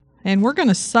And we're going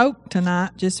to soak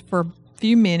tonight just for a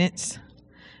few minutes,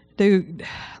 do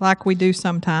like we do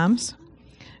sometimes,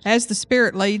 as the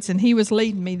Spirit leads. And He was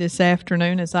leading me this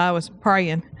afternoon as I was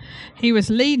praying. He was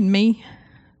leading me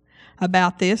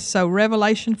about this. So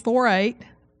Revelation 4:8.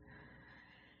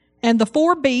 And the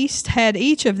four beasts had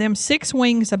each of them 6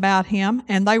 wings about him,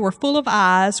 and they were full of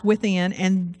eyes within,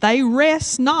 and they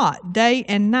rest not day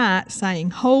and night, saying,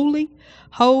 Holy,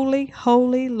 holy,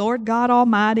 holy, Lord God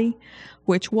Almighty,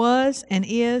 which was and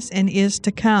is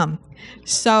to come.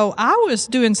 So I was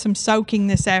doing some soaking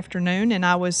this afternoon, and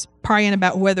I was praying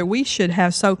about whether we should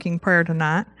have soaking prayer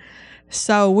tonight.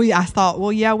 So I thought,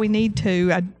 well, yeah, we need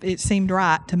to. It seemed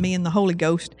right to me and the Holy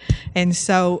Ghost. And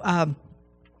so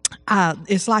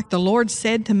it's like the Lord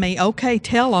said to me, okay,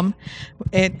 tell them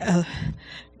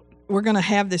we're going to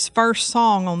have this first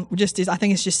song on I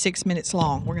think it's just 6 minutes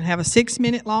long. We're going to have a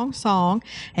 6-minute long song.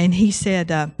 And He said,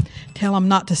 tell them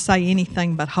not to say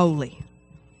anything but holy.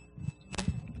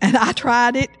 And I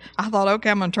tried it. I thought, okay,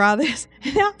 I'm going to try this.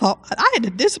 And I thought I had to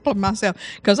discipline myself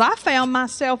because I found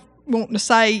myself wanting to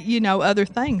say, other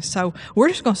things. So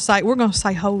we're going to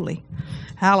say holy.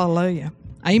 Hallelujah.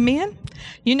 Amen.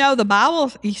 The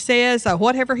Bible, He says,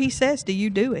 whatever He says, do you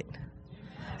do it?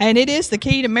 And it is the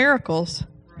key to miracles.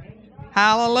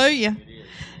 Hallelujah.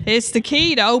 It's the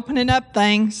key to opening up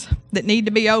things that need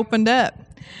to be opened up.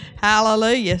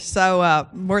 Hallelujah. So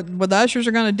the ushers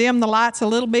are going to dim the lights a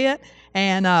little bit,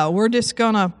 and we're just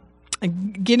going to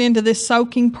get into this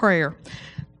soaking prayer.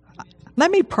 Let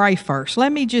me pray first.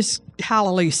 Let me just,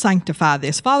 hallelujah, sanctify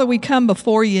this. Father, we come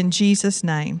before You in Jesus'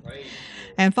 name.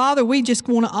 And Father, we just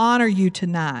want to honor You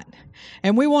tonight.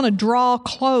 And we want to draw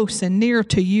close and near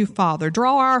to You, Father.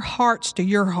 Draw our hearts to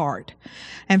Your heart.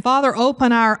 And Father,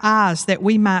 open our eyes that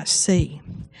we might see.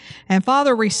 And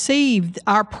Father, receive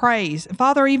our praise.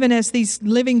 Father, even as these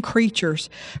living creatures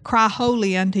cry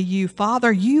holy unto You,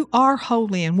 Father, You are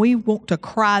holy, and we want to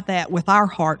cry that with our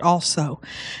heart also.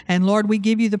 And Lord, we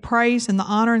give You the praise and the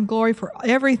honor and glory for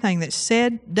everything that's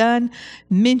said, done,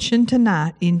 mentioned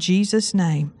tonight in Jesus'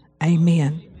 name.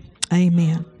 Amen.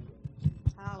 Amen.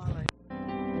 Hallelujah.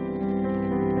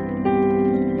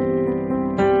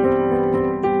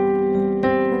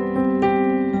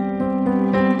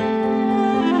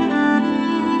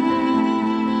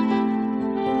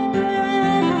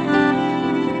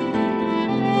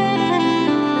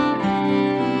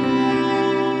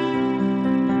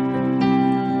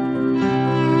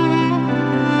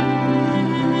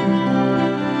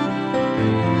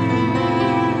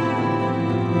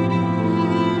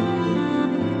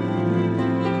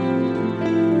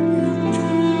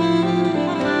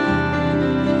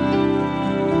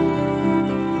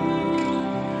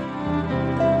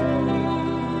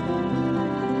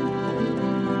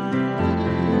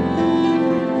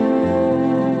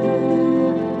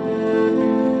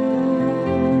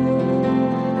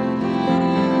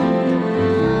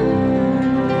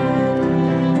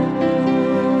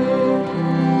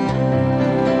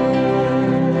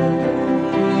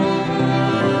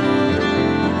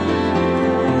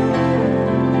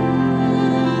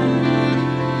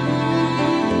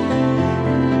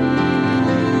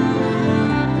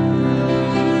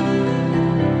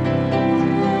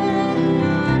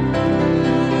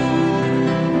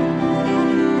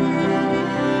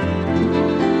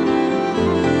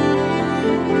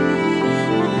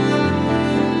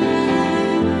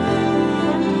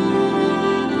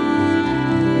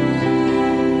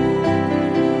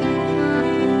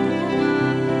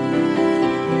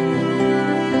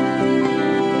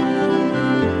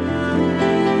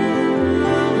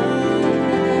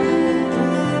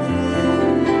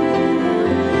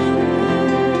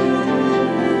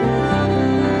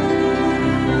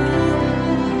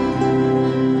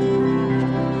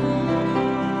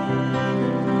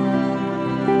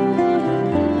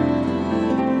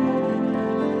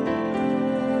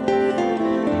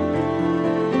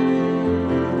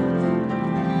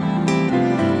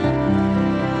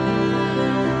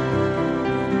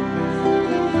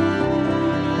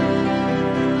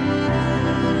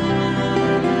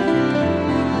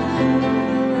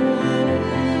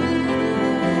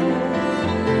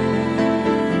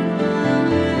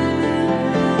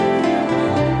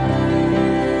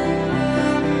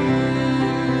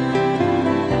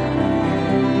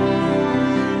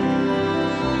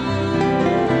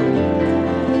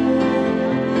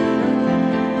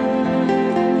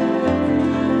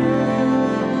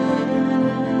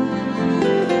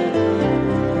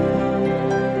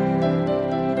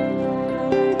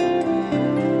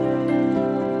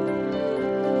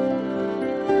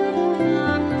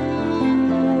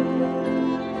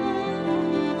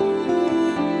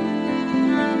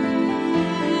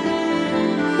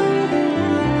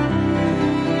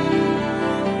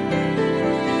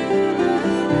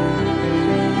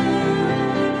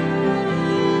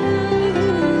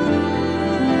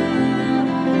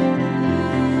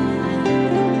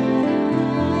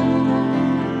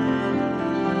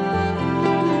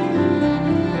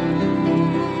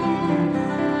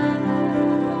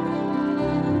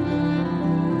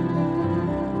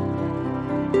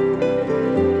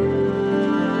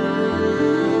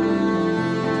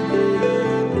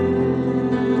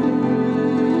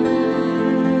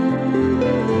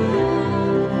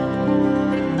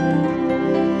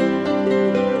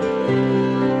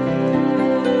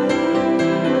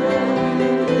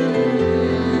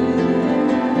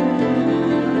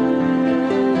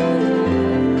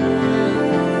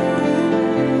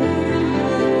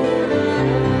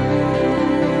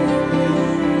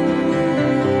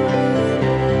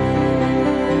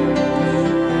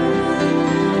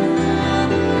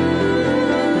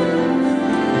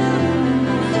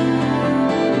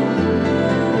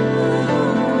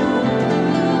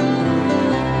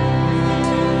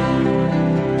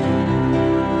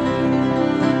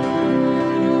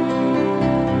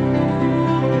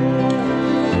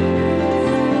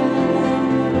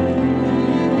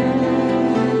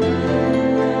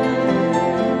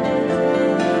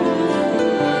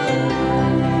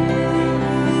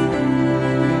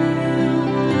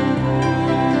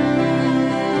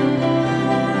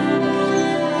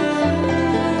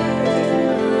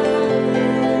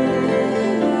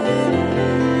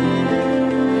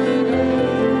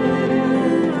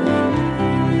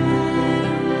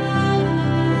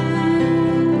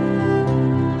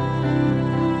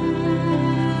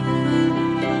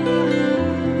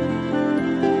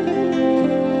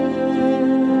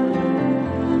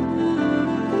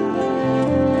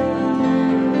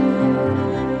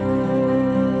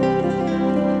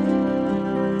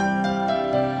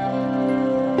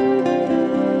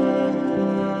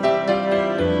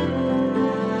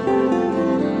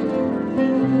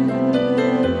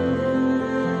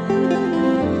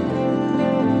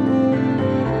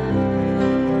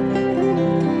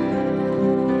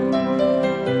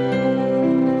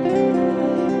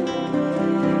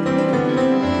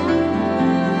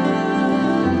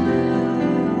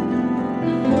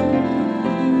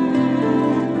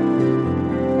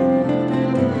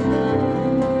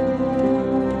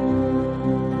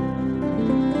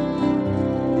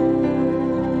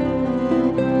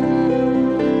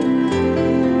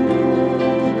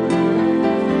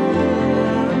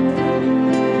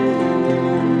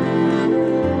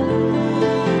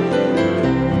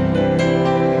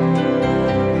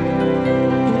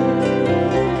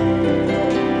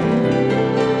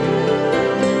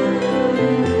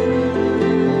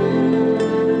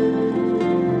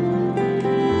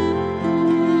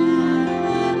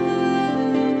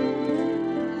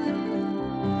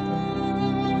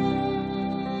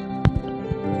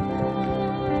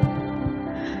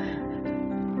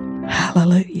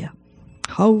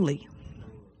 Holy.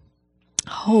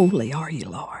 Holy are you,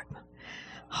 Lord.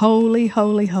 Holy,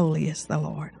 holy, holy is the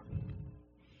Lord.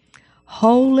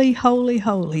 Holy, holy,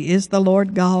 holy is the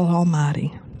Lord God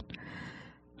Almighty.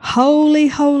 Holy,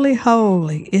 holy,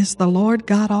 holy is the Lord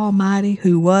God Almighty,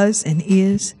 who was and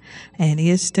is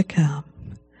to come.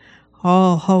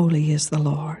 Oh, holy is the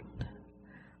Lord.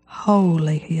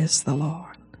 Holy is the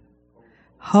Lord.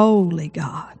 Holy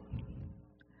God.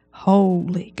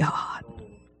 Holy God.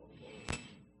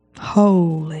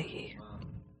 Holy.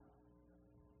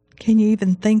 Can you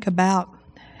even think about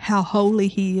how holy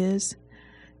He is?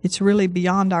 It's really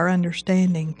beyond our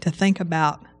understanding to think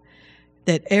about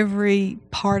that every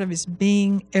part of His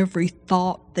being, every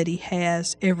thought that He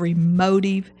has, every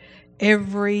motive,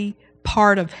 every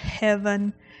part of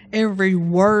heaven, every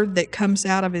word that comes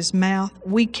out of His mouth,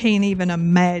 we can't even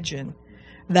imagine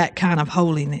that kind of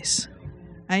holiness.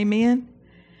 Amen?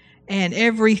 And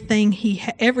everything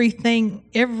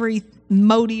every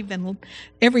motive and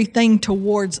everything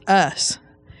towards us,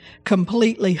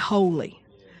 completely holy.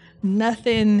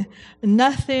 Nothing,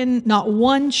 not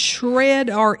one shred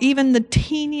or even the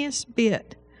teeniest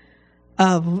bit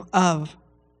of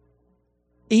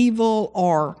evil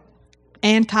or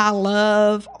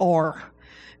anti-love or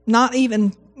not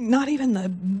even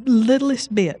the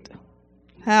littlest bit.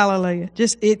 Hallelujah.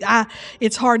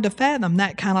 It's hard to fathom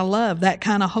that kind of love, that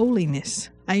kind of holiness.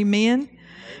 Amen.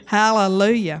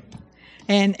 Hallelujah.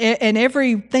 And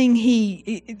everything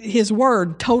His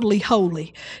word, totally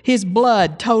holy. His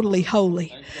blood, totally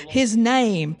holy. His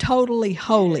name, totally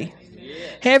holy.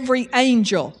 Every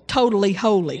angel, totally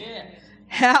holy.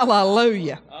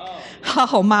 Hallelujah.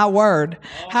 Oh, my word.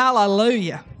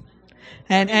 Hallelujah.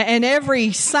 And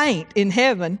every saint in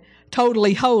heaven,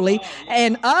 totally holy.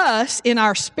 And us in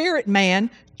our spirit man,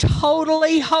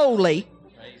 totally holy.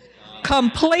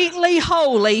 Completely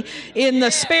holy in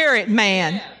the spirit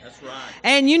man.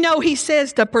 And you know He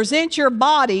says to present your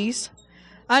bodies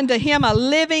unto Him a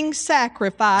living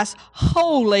sacrifice,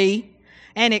 holy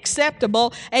and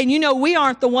acceptable. And you know we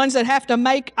aren't the ones that have to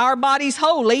make our bodies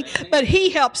holy, but He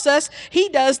helps us. He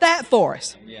does that for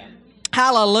us.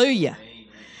 Hallelujah.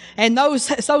 And those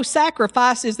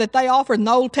sacrifices that they offered in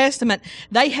the Old Testament,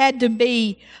 they had to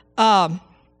be,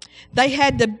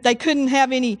 they couldn't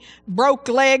have any broke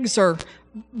legs or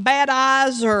bad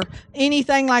eyes or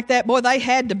anything like that. Boy, they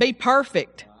had to be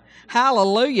perfect.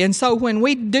 Hallelujah. And so when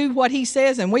we do what He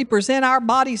says and we present our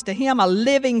bodies to Him, a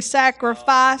living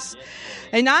sacrifice,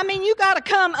 and I mean, you got to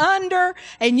come under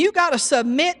and you got to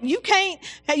submit. You can't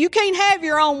have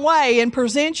your own way and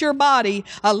present your body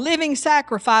a living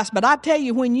sacrifice. But I tell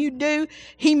you, when you do,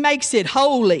 He makes it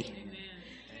holy.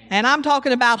 And I'm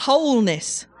talking about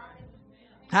wholeness.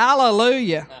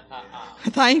 Hallelujah.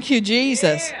 Thank you,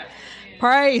 Jesus.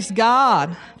 Praise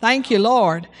God. Thank you,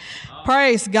 Lord.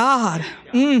 Praise God.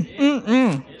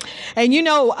 And you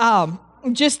know,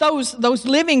 just those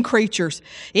living creatures,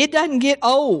 it doesn't get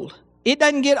old. It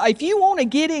doesn't get, if you want to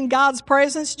get in God's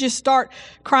presence, just start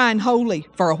crying holy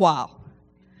for a while.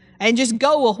 And just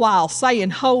go a while saying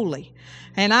holy.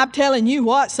 And I'm telling you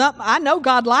what, I know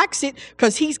God likes it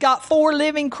because He's got 4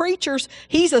 living creatures.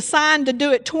 He's assigned to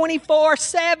do it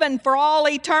 24/7 for all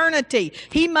eternity.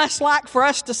 He must like for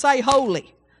us to say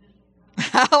holy.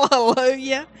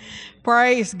 Hallelujah.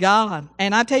 Praise God.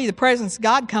 And I tell you, the presence of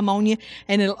God come on you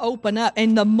and it'll open up.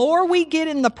 And the more we get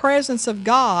in the presence of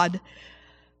God,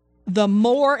 the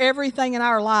more everything in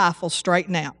our life will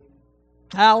straighten out.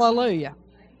 Hallelujah.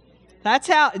 That's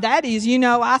how that is. You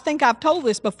know, I think I've told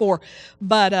this before,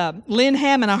 but Lynn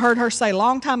Hammond, I heard her say a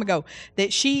long time ago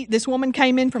that this woman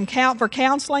came in for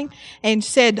counseling and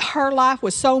said her life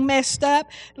was so messed up.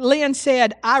 Lynn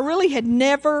said, I really had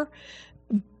never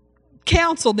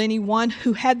counseled anyone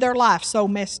who had their life so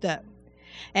messed up.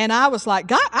 And I was like,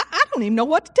 God, I don't even know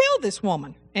what to tell this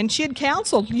woman. And she had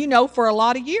counseled, you know, for a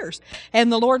lot of years.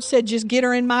 And the Lord said, just get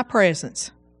her in my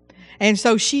presence. And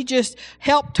so she just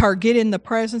helped her get in the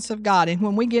presence of God. And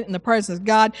when we get in the presence of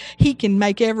God, He can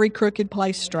make every crooked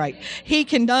place straight. He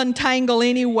can untangle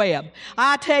any web.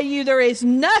 I tell you, there is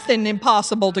nothing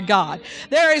impossible to God.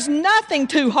 There is nothing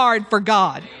too hard for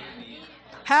God.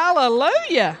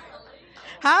 Hallelujah.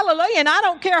 Hallelujah. And I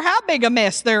don't care how big a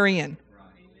mess they're in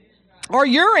or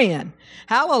you're in.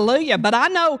 Hallelujah. But I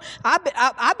know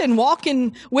I've been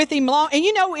walking with Him long. And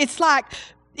you know, it's like,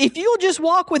 if you'll just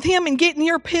walk with Him and get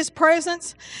in His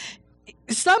presence,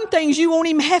 some things you won't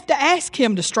even have to ask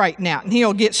Him to straighten out, and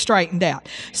He'll get straightened out.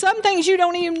 Some things you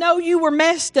don't even know you were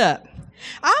messed up.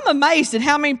 I'm amazed at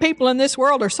how many people in this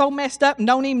world are so messed up and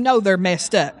don't even know they're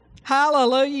messed up.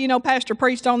 Hallelujah. You know, Pastor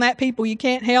preached on that, people you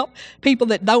can't help, people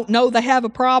that don't know they have a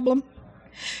problem.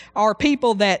 Or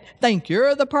people that think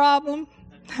you're the problem.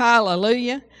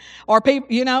 Hallelujah. Or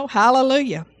people,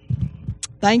 hallelujah.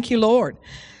 Thank you, Lord.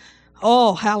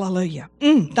 Oh, hallelujah.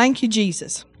 Thank you,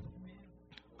 Jesus.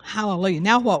 Hallelujah.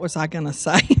 Now what was I going to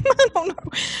say? I don't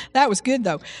know. That was good,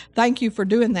 though. Thank you for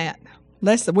doing that.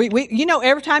 Listen,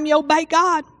 every time you obey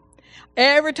God,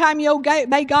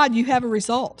 you have a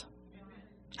result.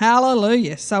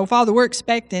 Hallelujah. So, Father, we're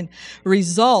expecting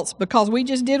results because we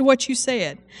just did what you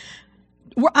said.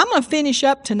 I'm going to finish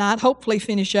up tonight, hopefully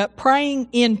finish up, praying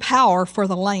in power for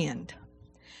the land.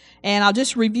 And I'll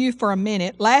just review for a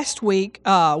minute. Last week,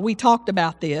 we talked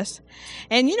about this.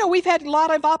 And, we've had a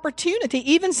lot of opportunity.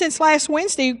 Even since last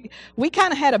Wednesday, we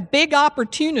kind of had a big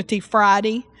opportunity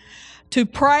Friday to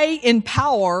pray in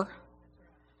power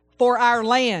for our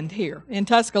land here in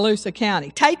Tuscaloosa County.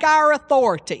 Take our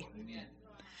authority.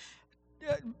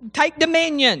 Take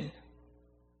dominion.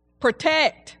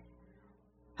 Protect.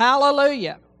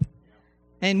 Hallelujah.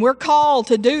 And we're called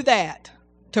to do that,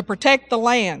 to protect the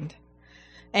land.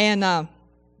 And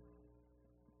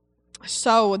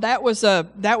so that was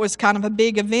kind of a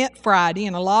big event Friday,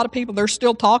 and a lot of people, they're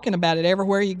still talking about it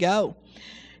everywhere you go.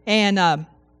 And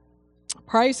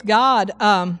praise God.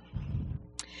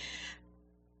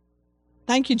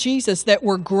 Thank you, Jesus, that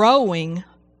we're growing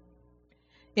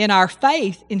in our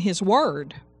faith in His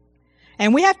Word.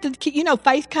 And we have to keep,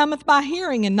 faith cometh by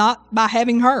hearing and not by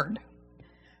having heard.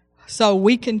 So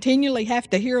we continually have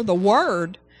to hear the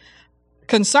Word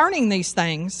concerning these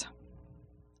things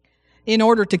in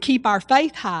order to keep our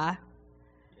faith high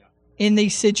in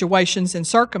these situations and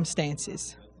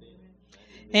circumstances.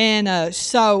 And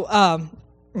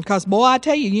because, boy, I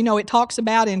tell you, it talks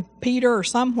about in Peter or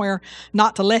somewhere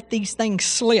not to let these things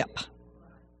slip.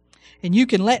 And you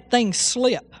can let things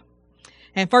slip.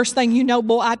 And first thing you know,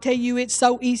 boy, I tell you, it's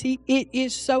so easy. It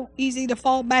is so easy to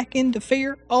fall back into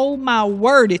fear. Oh, my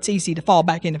word, it's easy to fall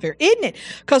back into fear, isn't it?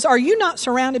 Because are you not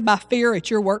surrounded by fear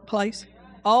at your workplace?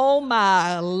 Oh,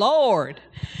 my Lord.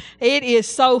 It is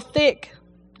so thick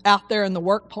out there in the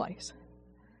workplace.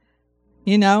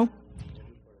 Yeah.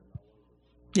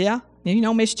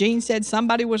 Miss Jean said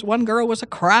one girl was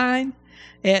crying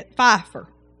at Pfeiffer.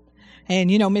 And,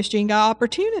 Miss Jean got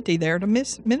opportunity there to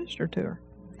minister to her.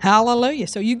 Hallelujah.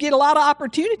 So you get a lot of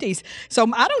opportunities. So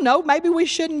I don't know, maybe we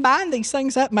shouldn't bind these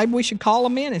things up. Maybe we should call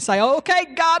them in and say, okay,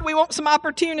 God, we want some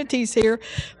opportunities here.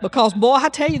 Because, boy, I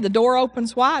tell you, the door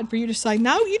opens wide for you to say,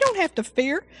 no, you don't have to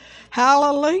fear.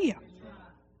 Hallelujah.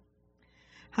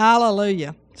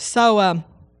 Hallelujah. So,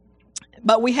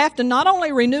 but we have to not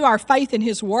only renew our faith in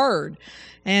His Word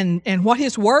and what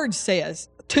His Word says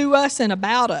to us and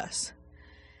about us.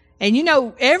 And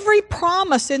every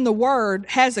promise in the Word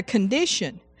has a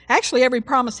condition. Actually, every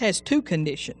promise has two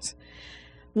conditions.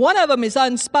 One of them is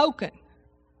unspoken,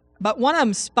 but one of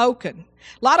them is spoken.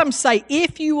 A lot of them say,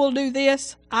 if you will do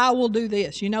this, I will do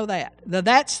this. You know that.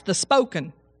 That's the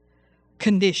spoken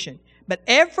condition. But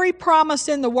every promise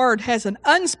in the Word has an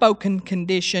unspoken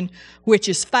condition, which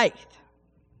is faith.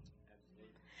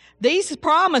 These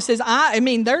promises,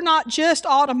 they're not just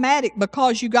automatic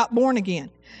because you got born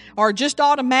again, or just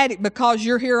automatic because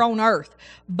you're here on earth,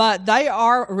 but they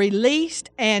are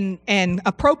released and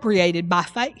appropriated by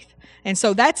faith. And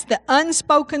so that's the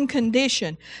unspoken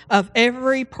condition of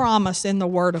every promise in the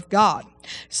Word of God.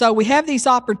 So we have these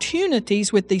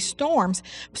opportunities with these storms.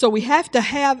 So we have to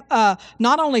have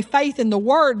not only faith in the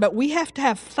Word, but we have to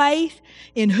have faith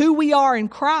in who we are in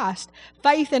Christ,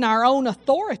 faith in our own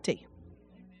authority.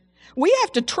 We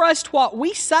have to trust what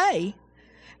we say,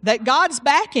 that God's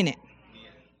backing it.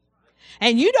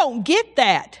 And you don't get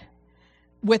that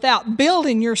without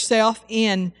building yourself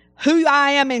in who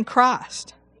I am in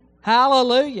Christ.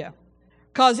 Hallelujah.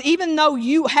 Because even though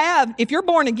if you're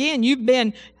born again, you've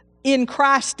been in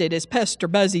Christed, as Pastor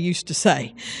Buzzy used to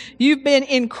say. You've been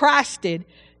in Christed.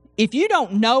 If you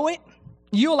don't know it,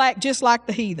 you'll act just like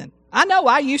the heathen. I know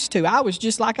I used to. I was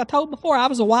just like I told before, I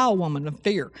was a wild woman of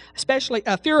fear, especially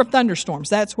a fear of thunderstorms.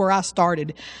 That's where I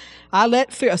started. I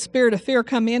let a spirit of fear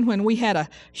come in when we had a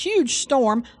huge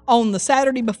storm on the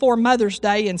Saturday before Mother's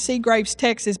Day in Seagraves,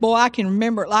 Texas. Boy, I can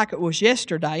remember it like it was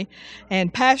yesterday.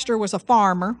 And Pastor was a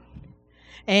farmer.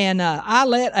 And I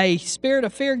let a spirit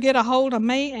of fear get a hold of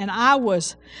me, and I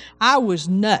was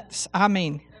nuts. And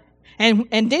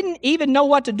and didn't even know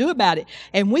what to do about it.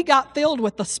 And we got filled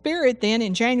with the Spirit then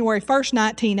in January 1st,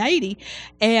 1980.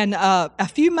 And a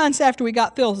few months after we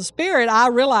got filled with the Spirit, I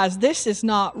realized this is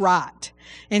not right.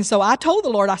 And so I told the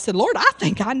Lord, I said, Lord, I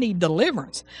think I need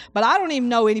deliverance. But I don't even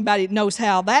know anybody that knows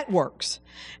how that works.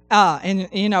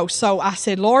 So I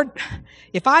said, Lord,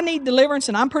 if I need deliverance,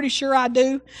 and I'm pretty sure I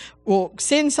do, well,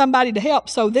 send somebody to help.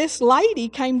 So this lady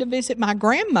came to visit my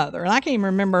grandmother, and I can't even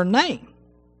remember her name.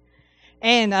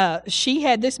 And she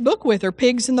had this book with her,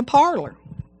 Pigs in the Parlor.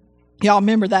 Y'all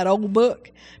remember that old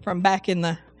book from back in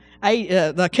the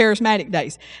charismatic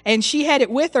days. And she had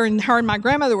it with her, and her and my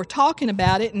grandmother were talking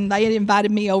about it, and they had invited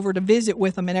me over to visit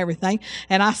with them and everything.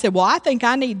 And I said, well, I think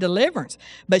I need deliverance.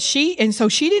 So she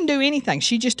didn't do anything.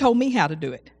 She just told me how to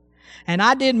do it. And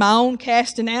I did my own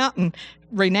casting out and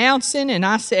renouncing, and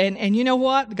I said, and you know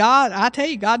what? God, I tell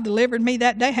you, God delivered me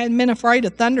that day. Hadn't been afraid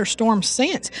of thunderstorms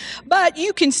since. But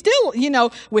you can still,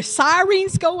 with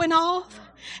sirens going off,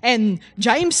 and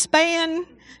James Spann,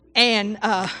 and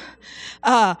I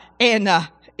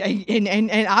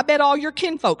bet all your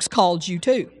kinfolks called you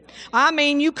too. I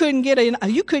mean, you couldn't get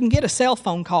a cell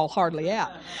phone call hardly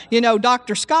out.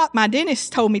 Dr. Scott, my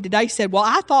dentist, told me today, said, well,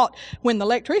 I thought when the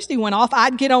electricity went off,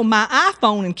 I'd get on my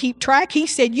iPhone and keep track. He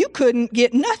said you couldn't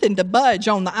get nothing to budge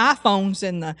on the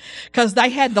iPhones because they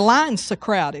had the lines so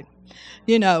crowded,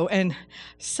 and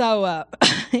so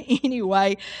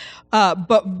anyway,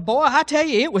 but boy, I tell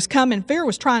you, it was coming. Fear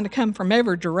was trying to come from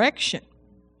every direction.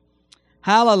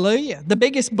 Hallelujah. The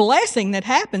biggest blessing that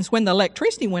happens when the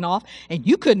electricity went off and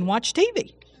you couldn't watch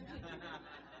TV.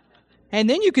 And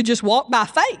then you could just walk by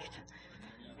faith.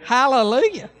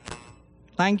 Hallelujah.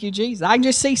 Thank you, Jesus. I can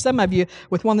just see some of you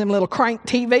with one of them little crank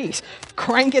TVs,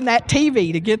 cranking that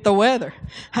TV to get the weather.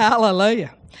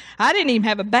 Hallelujah. I didn't even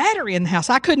have a battery in the house.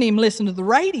 I couldn't even listen to the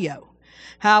radio.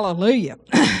 Hallelujah.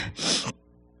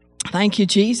 Thank you,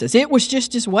 Jesus. It was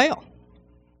just as well.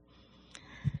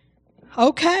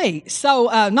 Okay, so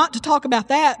not to talk about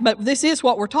that, but this is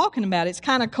what we're talking about. It's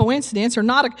kind of coincidence, or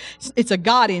not. It's a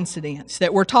God incidence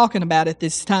that we're talking about at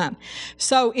this time.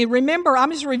 So remember, I'm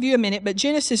just review a minute, but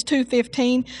Genesis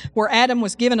 2:15, where Adam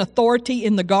was given authority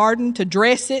in the garden to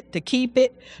dress it, to keep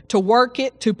it, to work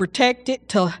it, to protect it,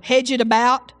 to hedge it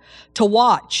about, to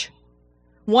watch.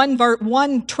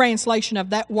 One translation of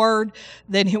that word,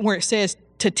 then where it says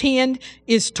to tend,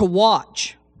 is to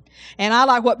watch. And I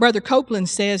like what Brother Copeland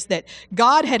says, that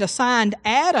God had assigned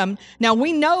Adam. Now,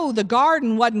 we know the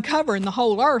garden wasn't covering the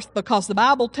whole earth because the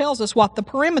Bible tells us what the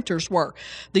perimeters were.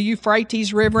 The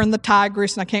Euphrates River and the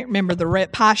Tigris, and I can't remember the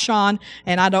Pishon,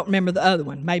 and I don't remember the other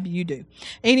one. Maybe you do.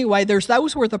 Anyway,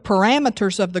 those were the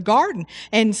parameters of the garden.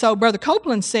 And so Brother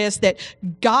Copeland says that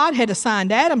God had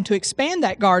assigned Adam to expand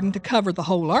that garden to cover the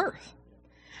whole earth.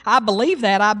 I believe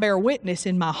that. I bear witness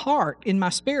in my heart, in my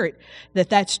spirit, that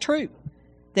that's true.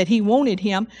 That he wanted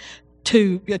him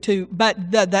but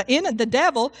the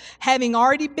devil, having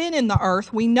already been in the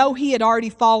earth, we know he had already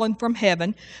fallen from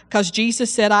heaven, because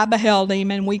Jesus said, I beheld him,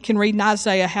 and we can read in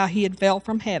Isaiah how he had fell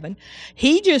from heaven.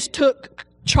 He just took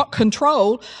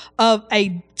control of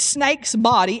a snake's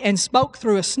body and spoke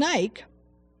through a snake.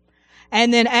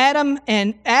 And then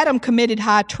Adam committed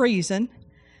high treason.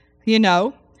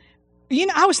 I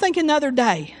was thinking the other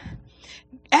day,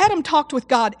 Adam talked with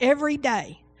God every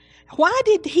day. Why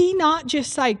did he not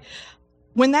just say,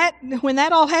 when that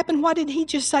all happened, why did he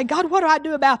just say, God, what do I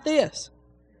do about this?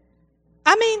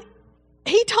 I mean,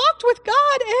 he talked with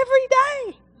God every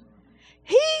day.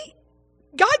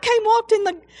 God came, walked in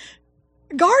the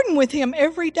garden with him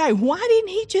every day. Why didn't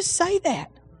he just say that?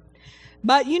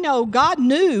 But, God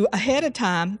knew ahead of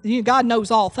time. God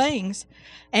knows all things.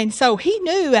 And so he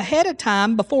knew ahead of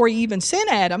time, before he even sent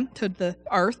Adam to the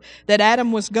earth, that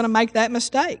Adam was going to make that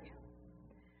mistake.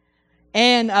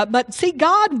 And but see,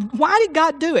 God, why did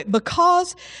God do it?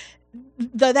 Because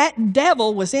that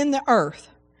devil was in the earth.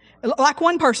 Like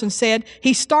one person said,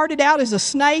 he started out as a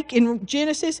snake in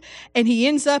Genesis, and he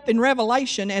ends up in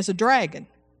Revelation as a dragon.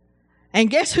 And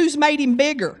guess who's made him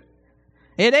bigger?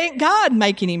 It ain't God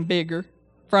making him bigger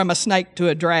from a snake to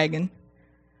a dragon.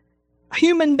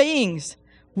 Human beings,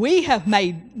 we have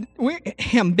made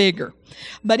him bigger.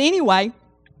 But anyway,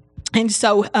 and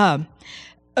so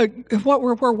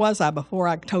where was I before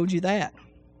I told you that?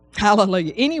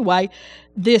 Hallelujah. Anyway,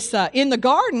 this in the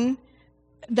garden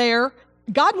there,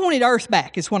 God wanted earth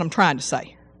back, is what I'm trying to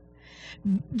say.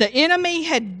 The enemy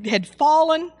had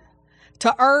fallen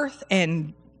to earth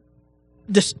and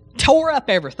just tore up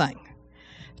everything.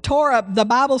 Tore up, the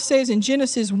Bible says in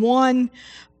Genesis 1,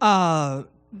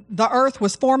 the earth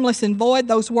was formless and void.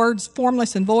 Those words,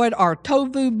 formless and void, are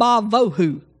tovu ba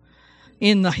vohu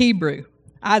in the Hebrew.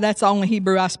 That's the only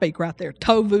Hebrew I speak right there.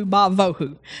 Tovu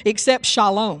bavohu, except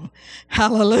shalom.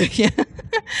 Hallelujah.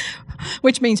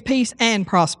 Which means peace and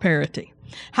prosperity.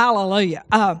 Hallelujah.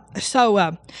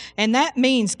 And that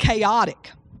means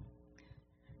chaotic.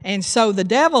 And so the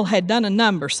devil had done a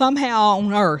number somehow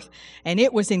on earth, and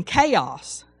it was in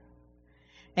chaos.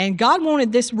 And God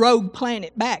wanted this rogue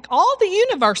planet back. All the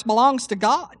universe belongs to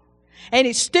God. And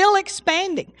it's still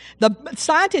expanding. The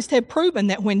scientists have proven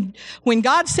that when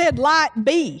God said light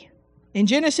be, and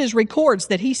Genesis records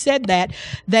that he said that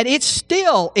it's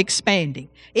still expanding.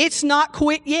 It's not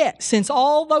quit yet. Since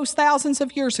all those thousands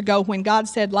of years ago when God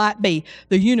said light be,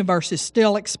 the universe is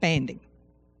still expanding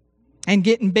and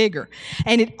getting bigger.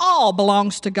 And it all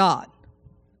belongs to God.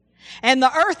 And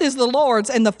the earth is the Lord's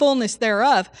and the fullness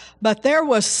thereof. But there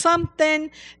was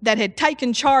something that had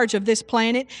taken charge of this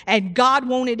planet, and God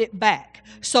wanted it back.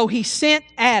 So he sent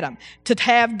Adam to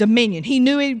have dominion. He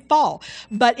knew he'd fall.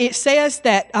 But it says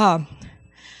that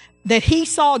he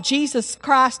saw Jesus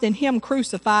Christ and him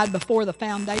crucified before the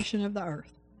foundation of the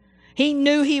earth. He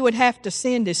knew he would have to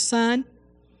send his son.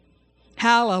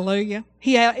 Hallelujah.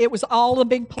 It was all a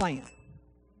big plan.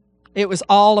 It was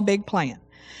all a big plan.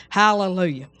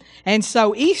 Hallelujah. And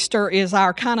so Easter is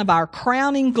our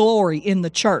crowning glory in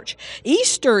the church.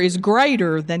 Easter is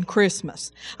greater than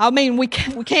Christmas. I mean, we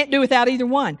can't do without either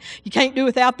one. You can't do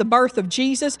without the birth of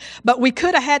Jesus, but we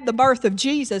could have had the birth of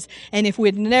Jesus, and if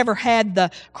we'd never had the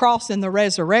cross and the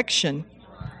resurrection,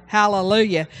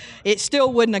 hallelujah, it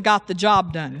still wouldn't have got the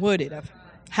job done, would it have?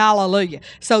 Hallelujah.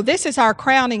 So this is our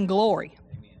crowning glory.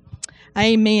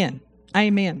 Amen.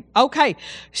 Amen. Okay,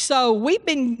 so we've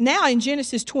been now in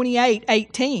Genesis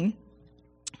 28:18.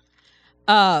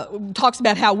 Talks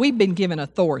about how we've been given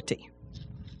authority.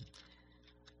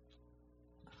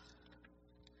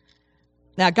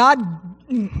 Now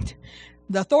the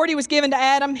authority was given to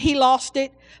Adam. He lost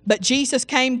it, but Jesus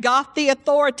came, got the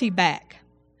authority back,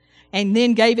 and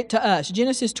then gave it to us.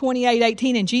 Genesis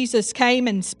 28:18, and Jesus came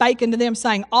and spake unto them,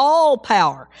 saying, all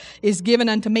power is given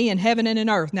unto me in heaven and in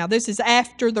earth. Now this is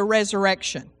after the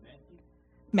resurrection.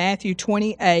 Matthew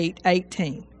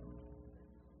 28:18.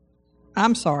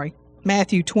 I'm sorry,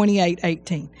 Matthew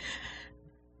 28:18.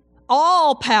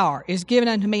 All power is given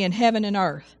unto me in heaven and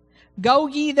earth. Go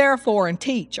ye therefore and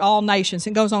teach all nations.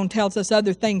 And goes on and tells us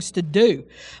other things to do.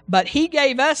 But he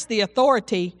gave us the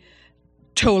authority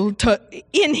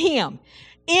in him.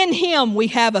 In him we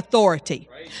have authority.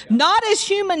 Not as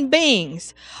human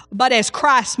beings, but as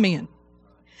Christ men.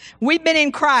 We've been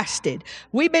in Christed.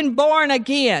 We've been born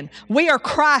again. We are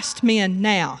Christ men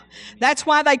now. That's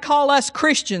why they call us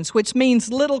Christians, which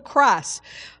means little Christ,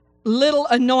 little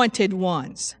anointed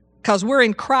ones. Because we're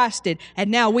in Christed, and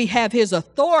now we have his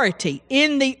authority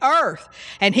in the earth.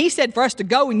 And he said for us to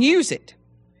go and use it.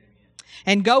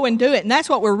 And go and do it. And that's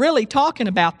what we're really talking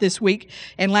about this week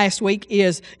and last week,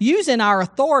 is using our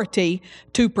authority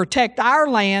to protect our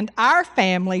land, our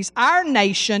families, our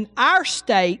nation, our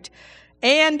state,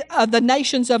 and the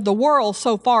nations of the world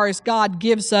so far as God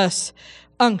gives us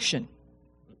unction.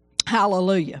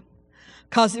 Hallelujah.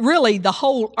 Because really the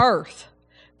whole earth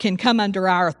can come under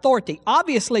our authority.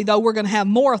 Obviously, though, we're going to have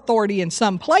more authority in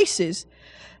some places.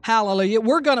 Hallelujah.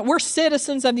 We're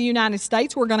citizens of the United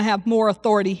States. We're going to have more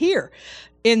authority here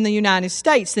in the United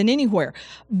States than anywhere.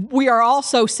 We are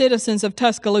also citizens of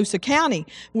Tuscaloosa County.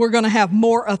 We're going to have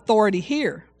more authority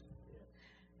here,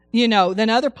 than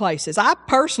other places. I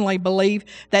personally believe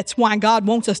that's why God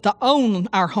wants us to own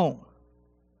our home,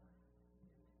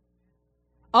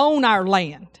 own our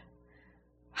land.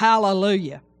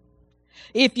 Hallelujah.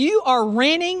 If you are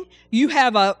renting, you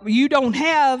don't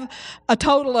have a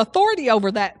total authority over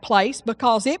that place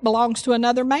because it belongs to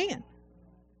another man.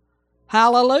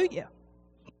 Hallelujah.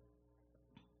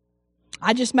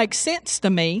 It just makes sense to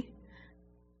me.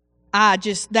 That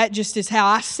just is how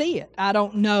I see it. I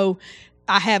don't know.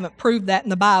 I haven't proved that in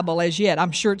the Bible as yet.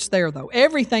 I'm sure it's there though.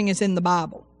 Everything is in the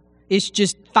Bible. It's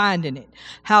just finding it.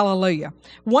 Hallelujah.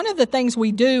 One of the things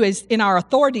we do is in our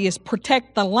authority is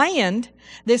protect the land,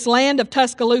 this land of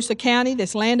Tuscaloosa County,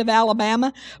 this land of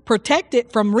Alabama, protect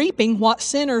it from reaping what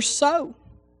sinners sow.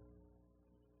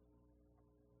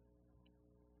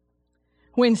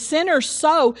 When sinners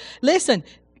sow, listen,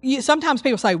 sometimes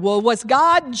people say, well, was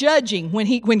God judging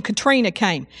when Katrina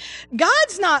came?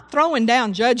 God's not throwing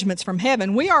down judgments from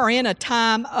heaven. We are in a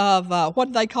time of, what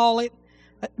do they call it?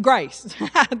 Grace.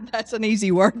 That's an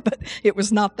easy word, but it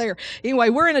was not there. Anyway,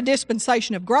 we're in a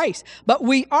dispensation of grace, but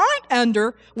we are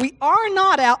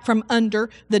not out from under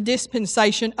the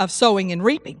dispensation of sowing and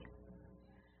reaping.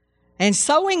 And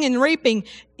sowing and reaping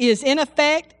is in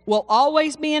effect, will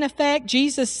always be in effect.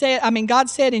 God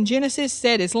said in Genesis,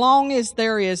 as long as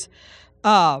there is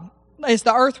as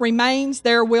the earth remains,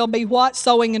 there will be what?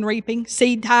 Sowing and reaping,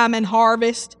 seed time and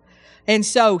harvest. And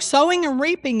so sowing and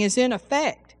reaping is in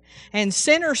effect. And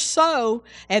sinners sow,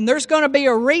 and there's going to be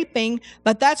a reaping,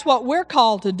 but that's what we're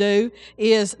called to do,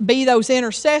 is be those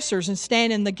intercessors and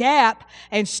stand in the gap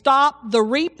and stop the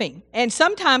reaping. And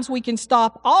sometimes we can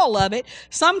stop all of it.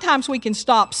 Sometimes we can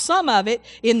stop some of it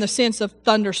in the sense of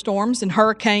thunderstorms and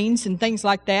hurricanes and things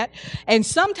like that. And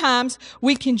sometimes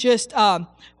we can just,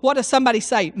 what does somebody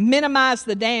say? Minimize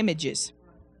the damages.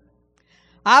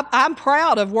 I'm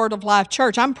proud of Word of Life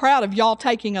Church. I'm proud of y'all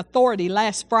taking authority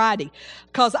last Friday,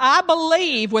 because I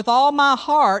believe with all my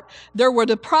heart there would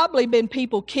have probably been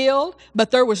people killed,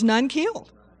 but there was none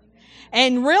killed.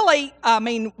 And really, I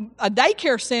mean, a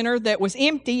daycare center that was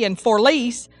empty and for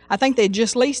lease, I think they had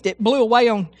just leased it, blew away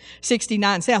on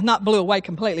 69 South. Not blew away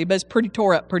completely, but it's pretty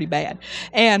tore up pretty bad.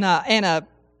 And a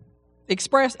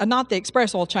express, not the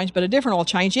express oil change, but a different oil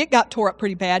change. It got tore up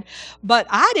pretty bad, but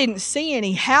I didn't see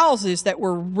any houses that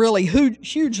were really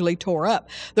hugely tore up.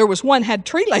 There was one had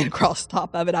tree laying across the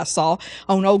top of it I saw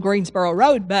on Old Greensboro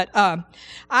Road, but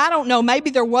I don't know.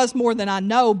 Maybe there was more than I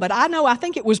know, but I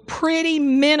think it was pretty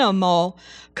minimal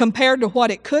compared to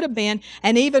what it could have been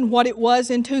and even what it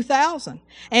was in 2000.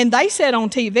 And they said on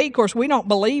TV, of course, we don't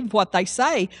believe what they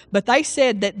say, but they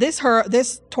said that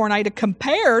this tornado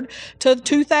compared to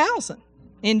 2000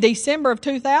 in December of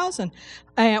 2000.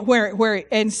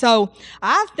 And so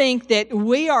I think that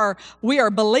we are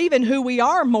believing who we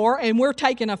are more, and we're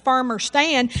taking a firmer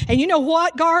stand. And you know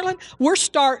what, Garland? We're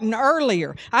starting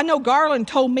earlier. I know Garland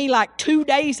told me like 2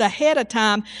 days ahead of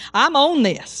time, I'm on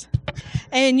this.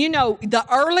 And, you know, the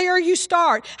earlier you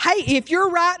start, hey, if you're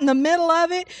right in the middle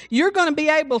of it, you're going to be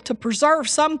able to preserve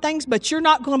some things, but you're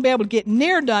not going to be able to get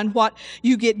near done what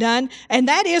you get done. And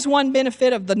that is one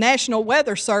benefit of the National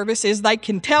Weather Service, is they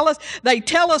tell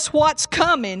us what's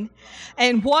coming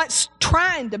and what's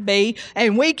trying to be,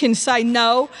 and we can say,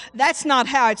 no, that's not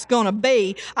how it's going to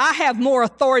be. I have more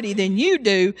authority than you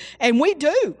do, and we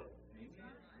do.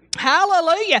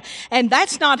 Hallelujah. And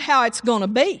that's not how it's going to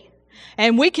be.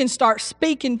 And we can start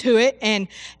speaking to it. And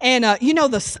you know,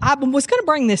 I was going to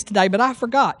bring this today, but I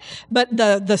forgot. But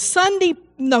the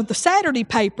Saturday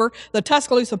paper, the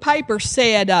Tuscaloosa paper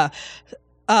said,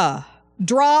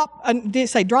 drop, did it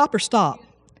say drop or stop?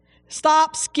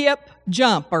 Stop, skip,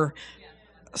 jump, or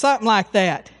something like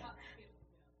that.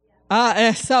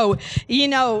 So, you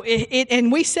know,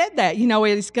 and we said that, you know,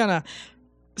 it's going to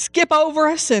skip over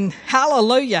us, and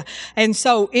hallelujah. And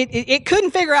so it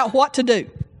couldn't figure out what to do.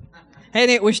 And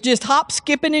it was just hop,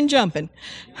 skipping, and jumping.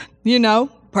 You know,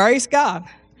 praise God.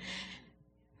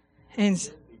 And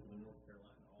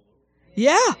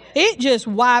yeah, it just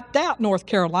wiped out North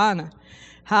Carolina.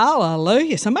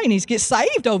 Hallelujah. Somebody needs to get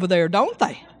saved over there, don't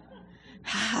they?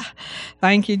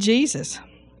 Thank you, Jesus.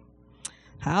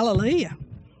 Hallelujah.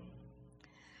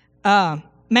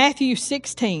 Matthew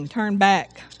 16, turn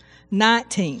back.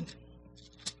 19.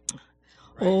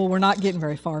 Oh, we're not getting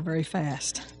very far very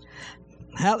fast.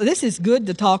 This is good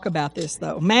to talk about this,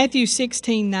 though. Matthew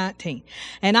 16:19.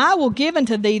 And I will give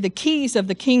unto thee the keys of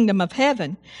the kingdom of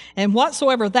heaven, and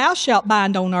whatsoever thou shalt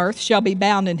bind on earth shall be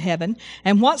bound in heaven,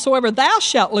 and whatsoever thou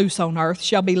shalt loose on earth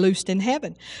shall be loosed in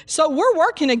heaven. So we're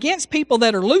working against people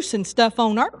that are loosing stuff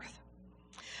on earth.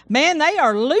 Man, they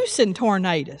are loosing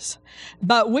tornadoes,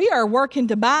 but we are working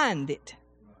to bind it.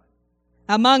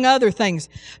 Among other things,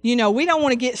 you know, we don't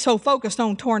want to get so focused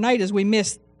on tornadoes we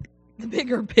miss the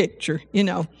bigger picture, you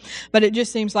know, but it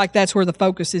just seems like that's where the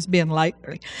focus has been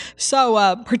lately.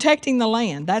 So protecting the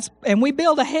land, and we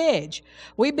build a hedge.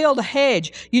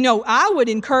 You know, I would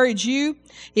encourage you,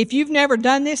 if you've never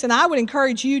done this, and I would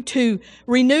encourage you to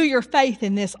renew your faith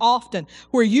in this often,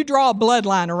 where you draw a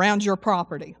bloodline around your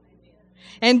property.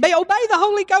 And obey the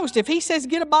Holy Ghost. If He says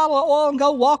get a bottle of oil and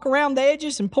go walk around the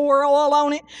edges and pour oil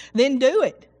on it, then do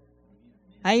it.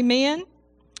 Amen.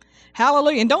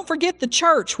 Hallelujah. And don't forget the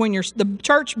church, when you're the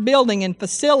church building and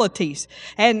facilities.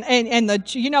 And the,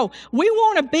 you know, we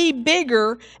want to be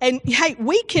bigger, and hey,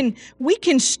 we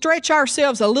can stretch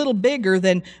ourselves a little bigger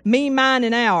than me, mine,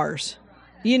 and ours.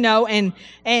 You know,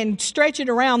 and stretch it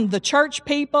around the church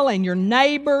people and your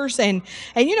neighbors, and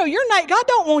you know, God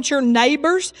don't want your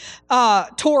neighbors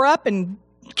tore up and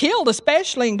killed,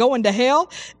 especially, and going to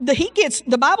hell.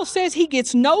 The Bible says He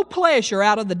gets no pleasure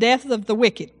out of the death of the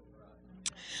wicked.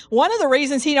 One of the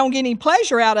reasons He don't get any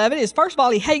pleasure out of it is, first of all,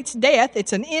 He hates death.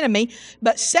 It's an enemy.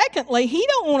 But secondly, He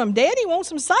don't want them dead. He wants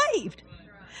them saved.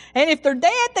 And if they're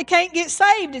dead, they can't get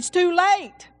saved. It's too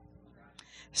late.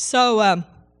 So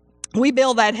we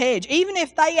build that hedge. Even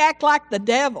if they act like the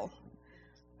devil,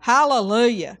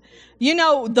 Hallelujah. You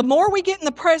know, the more we get in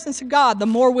the presence of God, the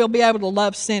more we'll be able to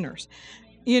love sinners.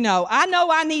 You know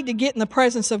I need to get in the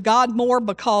presence of God more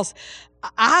because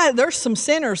there's some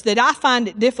sinners that I find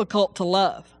it difficult to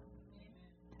love.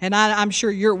 And I'm sure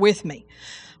you're with me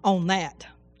on that.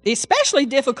 Especially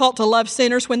difficult to love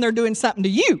sinners when they're doing something to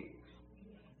you.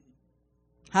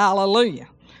 Hallelujah.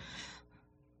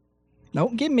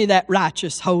 Don't give me that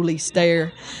righteous, holy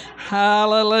stare.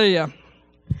 Hallelujah.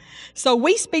 So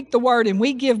we speak the word and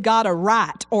we give God a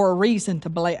right or a reason to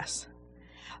bless.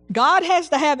 God has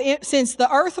to have it, since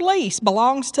the earth lease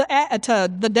belongs to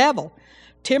the devil.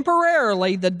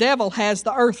 Temporarily, the devil has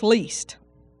the earth leased.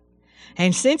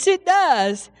 And since it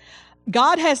does,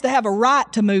 God has to have a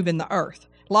right to move in the earth.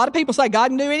 A lot of people say God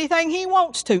can do anything He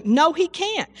wants to. No, He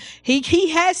can't.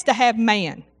 He has to have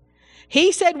man.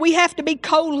 He said we have to be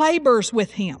co-laborers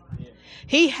with Him.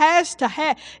 He has to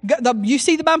have, you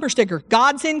see the bumper sticker,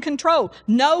 God's in control.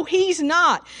 No, He's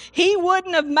not. He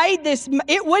wouldn't have made this,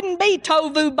 it wouldn't be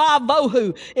tovu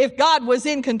bohu if God was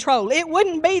in control. It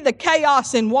wouldn't be the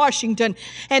chaos in Washington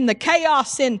and the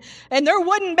chaos and there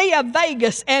wouldn't be a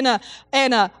Vegas and a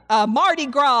Mardi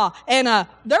Gras there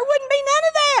wouldn't be none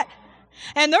of that.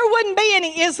 And there wouldn't be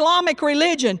any Islamic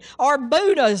religion or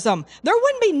Buddhism. There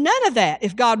wouldn't be none of that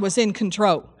if God was in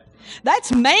control.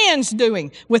 That's man's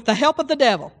doing with the help of the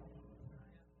devil.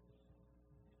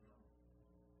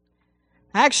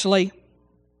 Actually,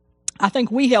 I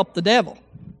think we help the devil.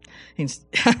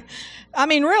 I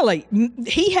mean, really,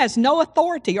 he has no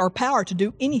authority or power to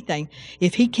do anything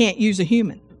if he can't use a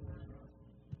human.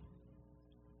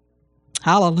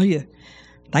 Hallelujah.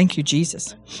 Thank you,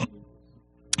 Jesus.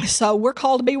 So we're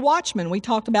called to be watchmen. We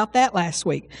talked about that last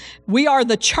week. We are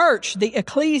the church, the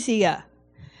ecclesia.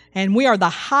 And we are the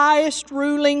highest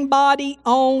ruling body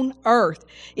on earth.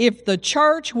 If the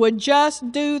church would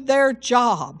just do their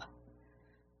job,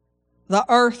 the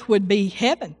earth would be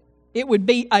heaven. It would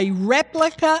be a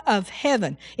replica of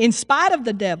heaven, in spite of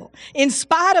the devil, in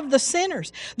spite of the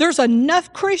sinners. There's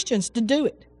enough Christians to do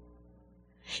it.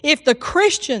 If the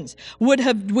Christians would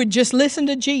just listen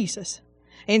to Jesus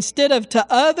instead of to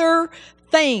other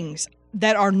things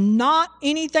that are not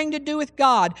anything to do with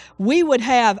God, we would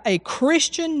have a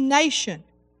Christian nation.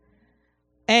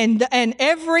 And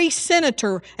every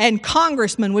senator and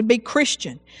congressman would be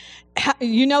Christian.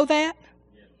 You know that?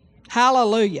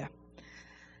 Hallelujah.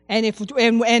 And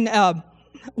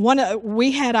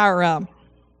we had our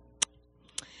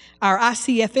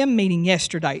ICFM meeting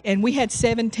yesterday, and we had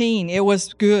 17. It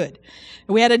was good.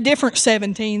 We had a different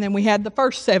 17 than we had the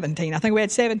first 17. I think we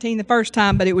had 17 the first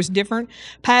time, but it was different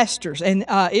pastors, and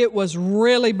it was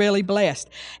really, really blessed.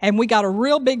 And we got a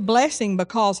real big blessing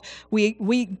because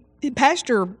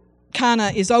pastor kind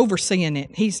of is overseeing it.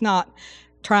 He's not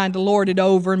trying to lord it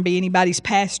over and be anybody's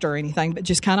pastor or anything, but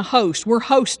just kind of host. We're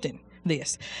hosting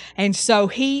this. And so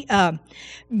he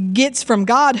gets from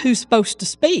God who's supposed to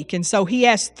speak. And so he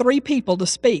asked 3 people to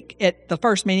speak at the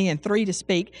first meeting and 3 to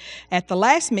speak at the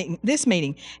last meeting, this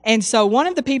meeting. And so one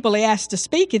of the people he asked to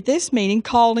speak at this meeting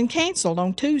called and canceled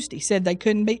on Tuesday, said they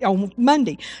couldn't be, on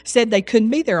Monday, said they couldn't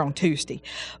be there on Tuesday.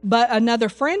 But another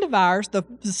friend of ours, the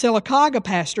Sylacauga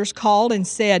pastors, called and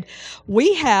said,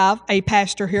 we have a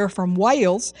pastor here from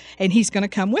Wales, and he's going to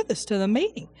come with us to the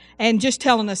meeting. And just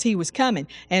telling us he was coming.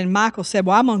 And Michael said,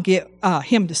 well, I'm going to get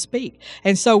him to speak.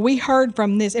 And so we heard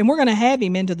from this, and we're going to have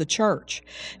him into the church.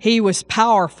 He was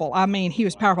powerful. I mean, he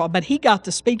was powerful. But he got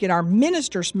to speak at our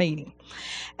ministers' meeting.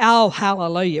 Oh,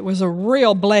 hallelujah. It was a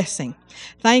real blessing.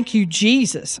 Thank you,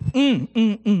 Jesus.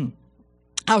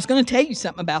 I was going to tell you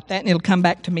something about that, and it'll come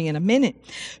back to me in a minute.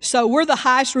 So we're the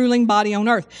highest ruling body on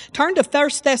earth. Turn to 1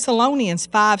 Thessalonians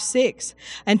 5:6.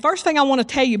 And first thing I want to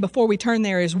tell you before we turn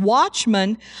there is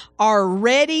watchmen are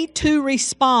ready to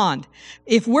respond.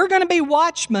 If we're going to be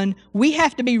watchmen, we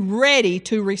have to be ready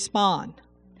to respond.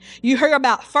 You hear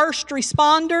about first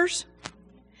responders?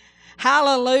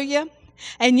 Hallelujah.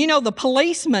 And you know, the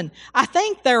policemen, I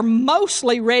think they're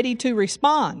mostly ready to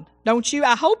respond. Don't you?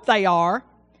 I hope they are.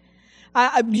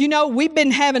 You know, we've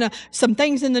been having some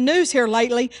things in the news here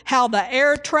lately, how the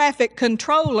air traffic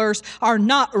controllers are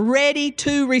not ready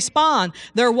to respond.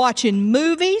 They're watching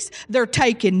movies. They're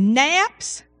taking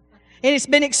naps. And it's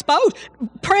been exposed.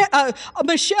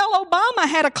 Michelle Obama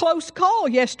had a close call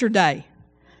yesterday.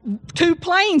 2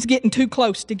 planes getting too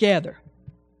close together.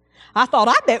 I thought,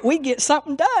 I bet we get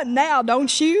something done now,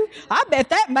 don't you? I bet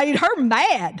that made her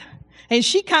mad. And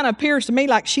she kind of appears to me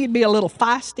like she'd be a little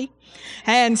feisty.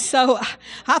 And so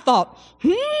I thought,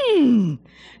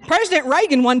 President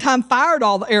Reagan one time fired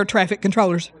all the air traffic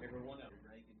controllers.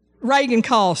 Reagan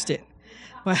caused it.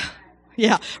 Well,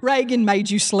 Yeah, Reagan made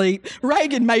you sleep.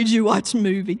 Reagan made you watch a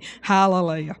movie.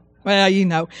 Hallelujah. Well, you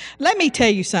know, let me tell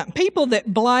you something. People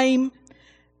that blame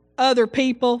other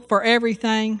people for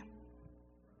everything,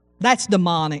 that's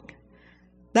demonic.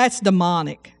 That's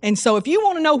demonic. And so if you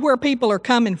want to know where people are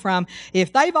coming from,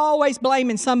 if they've always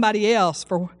blaming somebody else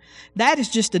for, that is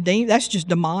just that's just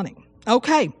demonic.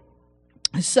 Okay.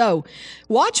 So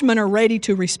watchmen are ready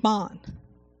to respond.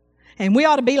 And we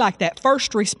ought to be like that,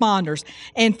 first responders.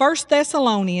 And 1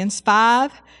 Thessalonians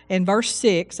 5 and verse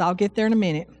 6, I'll get there in a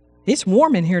minute. It's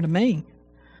warm in here to me.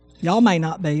 Y'all may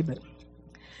not be, but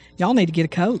y'all need to get a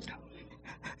coat.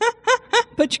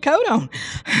 Put your coat on,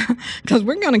 because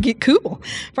we're going to get cool.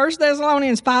 1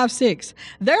 Thessalonians 5, 6.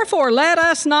 Therefore, let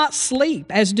us not sleep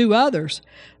as do others,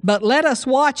 but let us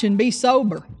watch and be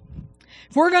sober.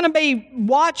 If we're going to be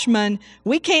watchmen,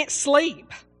 we can't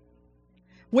sleep.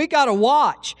 We got to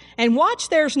watch. And watch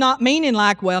there's not meaning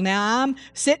like, well, now I'm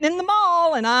sitting in the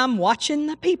mall and I'm watching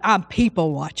the people. I'm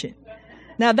people watching.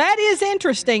 Now that is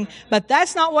interesting, but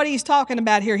that's not what he's talking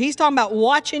about here. He's talking about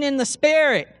watching in the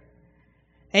Spirit.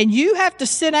 And you have to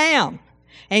sit down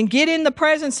and get in the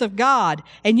presence of God,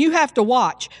 and you have to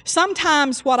watch.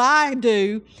 Sometimes what I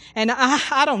do, and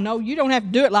I don't know, you don't have to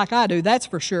do it like I do, that's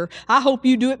for sure. I hope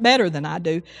you do it better than I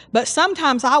do. But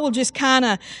sometimes I will just kind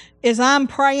of, as I'm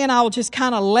praying, I will just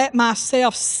kind of let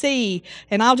myself see,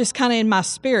 and I'll just kind of in my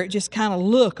spirit just kind of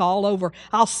look all over.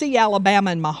 I'll see Alabama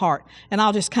in my heart, and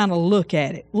I'll just kind of look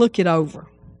at it, look it over,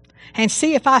 and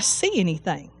see if I see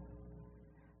anything.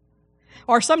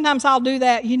 Or sometimes I'll do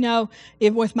that, you know,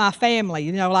 with my family,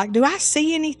 you know, like, do I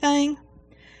see anything?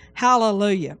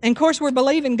 Hallelujah. And of course, we're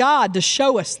believing God to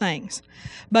show us things.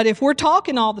 But if we're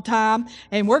talking all the time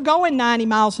and we're going 90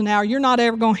 miles an hour, you're not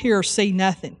ever going to hear or see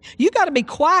nothing. You got to be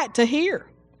quiet to hear.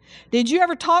 Did you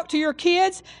ever talk to your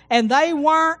kids and they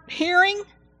weren't hearing?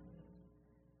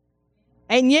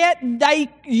 And yet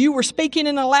you were speaking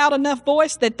in a loud enough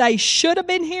voice that they should have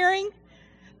been hearing?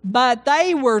 But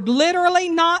they were literally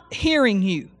not hearing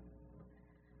you.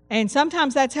 And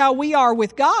sometimes that's how we are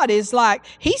with God, is like,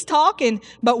 He's talking,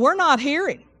 but we're not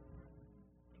hearing.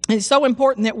 It's so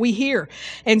important that we hear.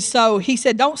 And so He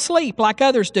said, don't sleep like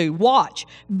others do. Watch.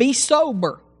 Be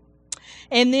sober.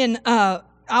 And then I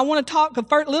want to talk a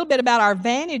little bit about our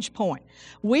vantage point.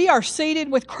 We are seated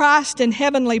with Christ in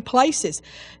heavenly places.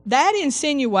 That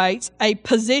insinuates a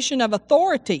position of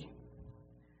authority.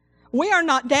 We are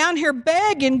not down here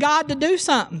begging God to do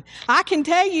something. I can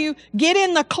tell you, get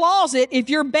in the closet if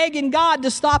you're begging God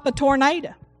to stop a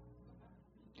tornado.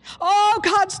 Oh,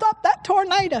 God, stop that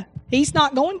tornado. He's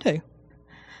not going to.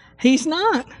 He's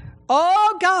not.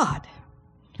 Oh, God,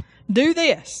 do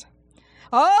this.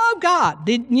 Oh, God,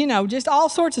 just all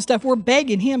sorts of stuff we're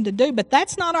begging Him to do, but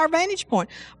that's not our vantage point.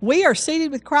 We are seated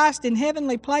with Christ in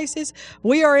heavenly places.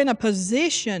 We are in a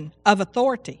position of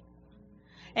authority.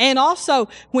 And also,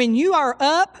 when you are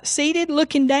up, seated,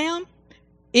 looking down,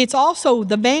 it's also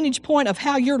the vantage point of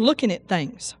how you're looking at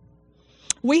things.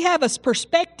 We have a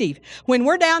perspective. When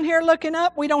we're down here looking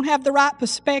up, we don't have the right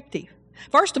perspective.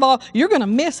 First of all, you're going to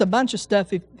miss a bunch of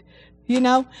stuff. If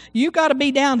you got to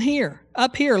be down here,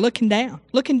 up here, looking down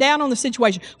on the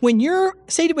situation. When you're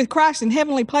seated with Christ in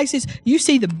heavenly places, you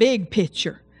see the big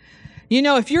picture. You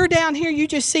know, if you're down here, you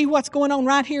just see what's going on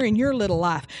right here in your little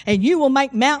life. And you will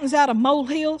make mountains out of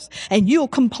molehills, and you'll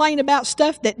complain about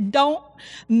stuff that doesn't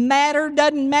matter,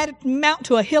 amount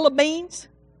to a hill of beans.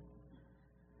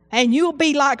 And you'll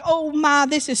be like, oh my,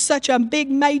 this is such a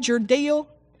big major deal.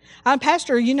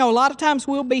 Pastor, a lot of times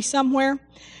we'll be somewhere,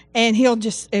 and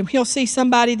he'll see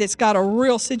somebody that's got a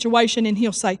real situation, and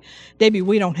he'll say, Debbie,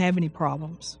 we don't have any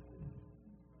problems.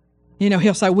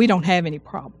 He'll say, we don't have any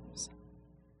problems.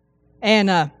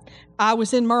 And I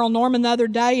was in Merle Norman the other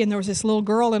day, and there was this little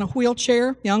girl in a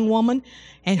wheelchair, young woman,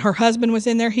 and her husband was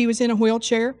in there. He was in a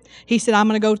wheelchair. He said, I'm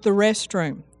going to go to the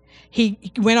restroom.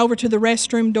 He went over to the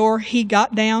restroom door. He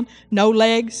got down, no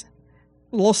legs,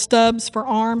 little stubs for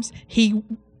arms. He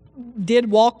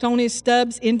walked on his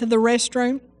stubs into the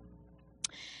restroom,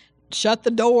 shut the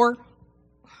door,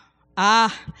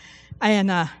 and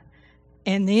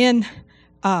then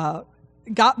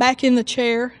got back in the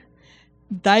chair.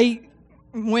 They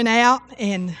went out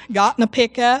and got in a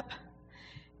pickup,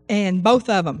 and both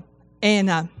of them. And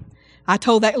I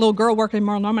told that little girl working in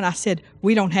Merle Norman, I said,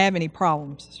 we don't have any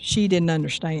problems. She didn't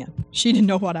understand. She didn't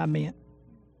know what I meant.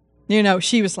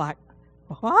 She was like,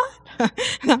 what?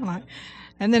 And I'm like,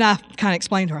 and then I kind of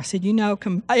explained to her. I said,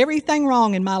 everything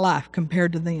wrong in my life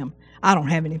compared to them, I don't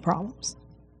have any problems.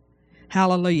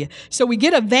 Hallelujah. So we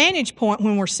get a vantage point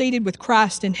when we're seated with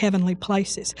Christ in heavenly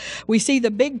places. We see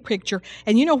the big picture.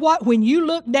 And you know what? When you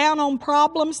look down on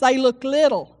problems, they look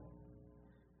little.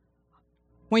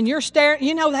 When you're staring,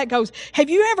 you know that goes. Have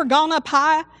you ever gone up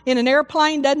high in an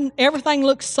airplane? Doesn't everything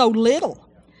look so little?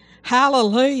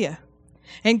 Hallelujah.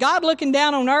 And God looking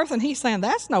down on earth and He's saying,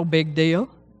 that's no big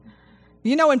deal.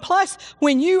 You know, and plus,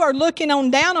 when you are looking on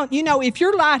down on, you know, if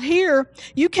you're right here,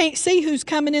 you can't see who's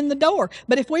coming in the door.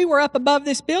 But if we were up above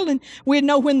this building, we'd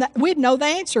know the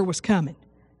answer was coming.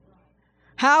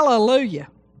 Hallelujah.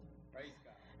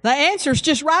 The answer's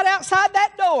just right outside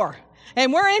that door.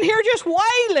 And we're in here just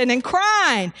wailing and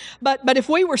crying. But if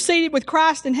we were seated with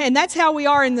Christ in heaven, that's how we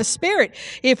are in the Spirit.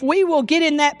 If we will get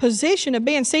in that position of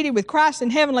being seated with Christ in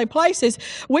heavenly places,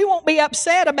 we won't be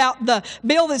upset about the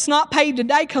bill that's not paid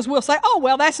today because we'll say, oh,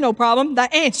 well, that's no problem.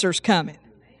 The answer's coming.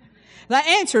 The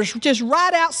answer's just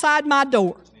right outside my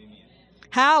door.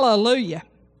 Hallelujah.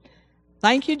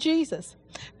 Thank you, Jesus.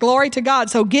 Glory to God.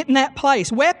 So get in that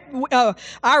place.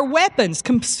 Our weapons,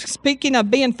 speaking of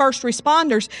being first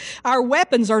responders, our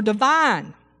weapons are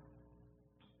divine.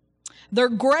 They're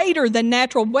greater than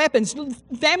natural weapons.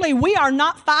 Family, we are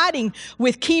not fighting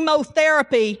with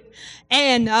chemotherapy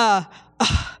and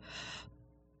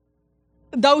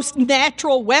those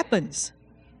natural weapons.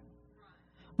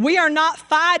 We are not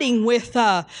fighting with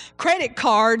credit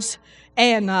cards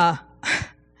and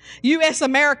U.S.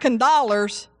 American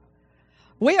dollars.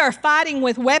 We are fighting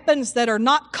with weapons that are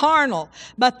not carnal,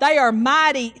 but they are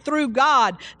mighty through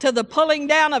God to the pulling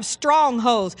down of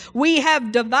strongholds. We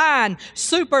have divine,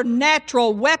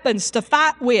 supernatural weapons to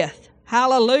fight with.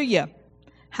 Hallelujah.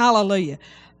 Hallelujah.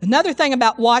 Another thing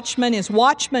about watchmen is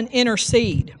watchmen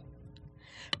intercede.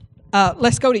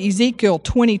 Let's go to Ezekiel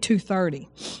 22:30.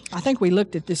 I think we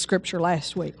looked at this scripture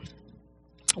last week.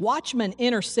 Watchmen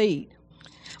intercede.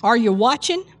 Are you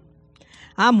watching?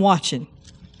 I'm watching.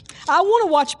 I want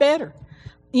to watch better.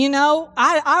 You know,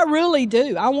 I really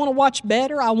do. I want to watch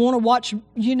better. I want to watch,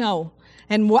 you know,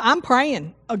 and I'm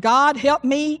praying. God, help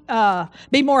me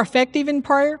be more effective in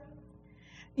prayer.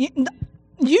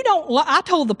 You don't, I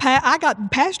told I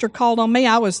got pastor called on me.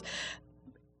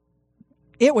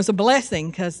 It was a blessing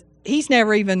because he's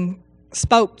never even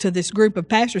spoke to this group of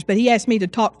pastors, but he asked me to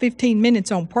talk 15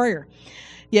 minutes on prayer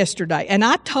yesterday. And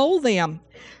I told them,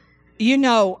 you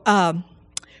know,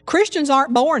 Christians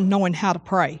aren't born knowing how to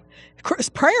pray.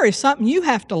 Prayer is something you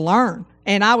have to learn.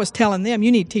 And I was telling them,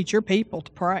 you need to teach your people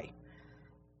to pray.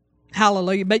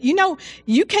 Hallelujah. But you know,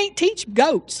 you can't teach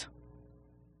goats.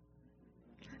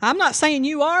 I'm not saying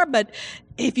you are, but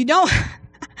if you don't,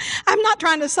 I'm not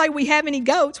trying to say we have any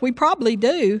goats. We probably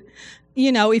do.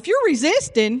 You know, if you're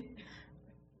resisting,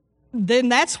 then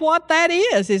that's what that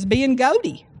is being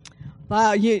goaty.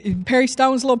 Perry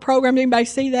Stone's little program, anybody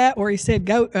see that? Where he said,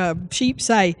 sheep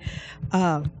say,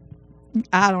 I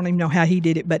don't even know how he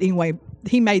did it, but anyway,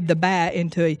 he made the bat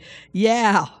into a,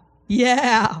 yeah.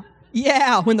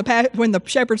 When the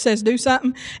shepherd says do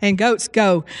something, and goats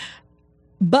go,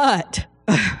 but.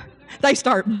 They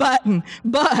start butting,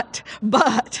 but.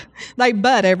 They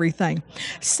butt everything.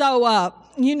 So,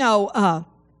 you know,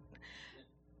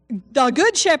 the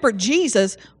Good Shepherd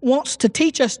Jesus wants to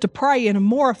teach us to pray in a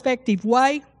more effective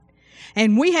way,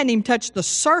 and we hadn't even touched the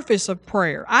surface of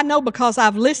prayer. I know because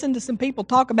I've listened to some people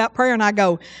talk about prayer, and I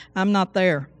go, I'm not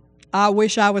there. I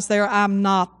wish I was there. I'm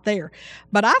not there.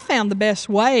 But I found the best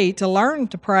way to learn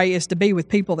to pray is to be with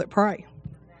people that pray.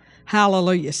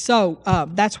 Hallelujah. So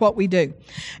that's what we do.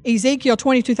 Ezekiel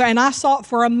 22:3, and I sought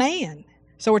for a man.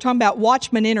 So we're talking about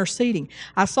watchmen interceding.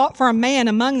 I sought for a man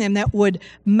among them that would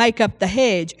make up the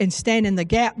hedge and stand in the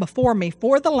gap before me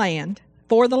for the land.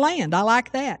 For the land. I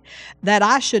like that. That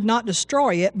I should not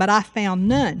destroy it, but I found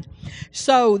none.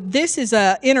 So this is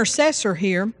an intercessor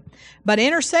here. But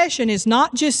intercession is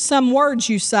not just some words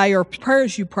you say or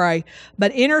prayers you pray,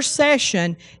 but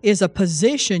intercession is a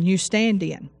position you stand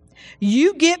in.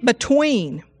 You get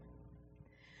between.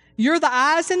 You're the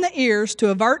eyes and the ears to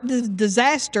avert the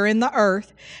disaster in the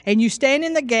earth, and you stand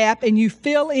in the gap and you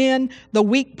fill in the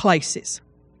weak places.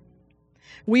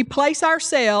 We place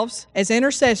ourselves as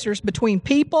intercessors between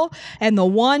people and the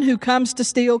one who comes to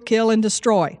steal, kill, and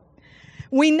destroy.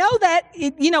 We know that,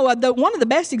 one of the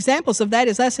best examples of that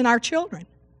is us and our children.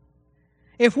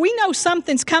 If we know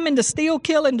something's coming to steal,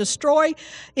 kill, and destroy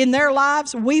in their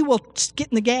lives, we will get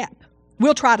in the gap.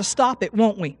 We'll try to stop it,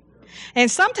 won't we? And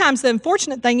sometimes the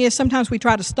unfortunate thing is sometimes we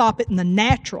try to stop it in the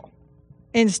natural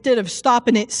instead of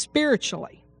stopping it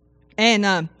spiritually.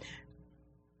 And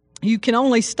you can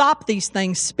only stop these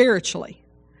things spiritually.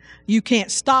 You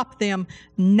can't stop them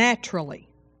naturally.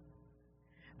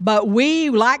 But we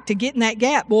like to get in that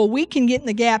gap. Well, we can get in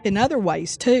the gap in other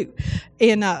ways too.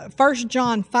 In 1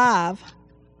 John 5,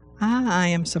 I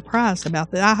am surprised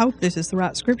about that. I hope this is the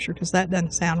right scripture because that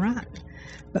doesn't sound right.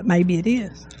 But maybe it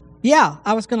is. Yeah,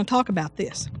 I was going to talk about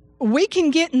this. We can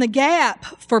get in the gap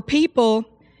for people,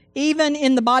 even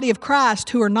in the body of Christ,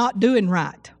 who are not doing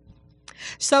right,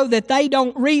 so that they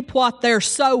don't reap what they're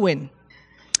sowing.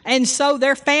 And so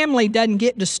their family doesn't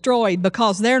get destroyed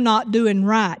because they're not doing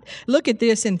right. Look at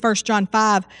this in 1 John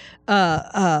 5,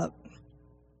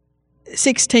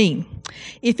 16.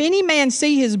 If any man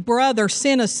see his brother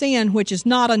sin a sin which is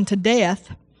not unto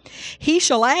death, he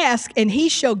shall ask, and he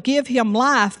shall give him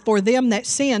life for them that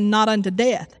sin not unto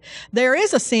death. There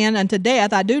is a sin unto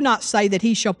death. I do not say that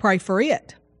he shall pray for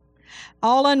it.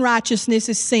 All unrighteousness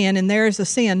is sin, and there is a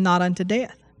sin not unto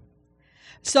death.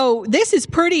 So this is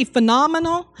pretty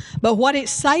phenomenal, but what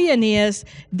it's saying is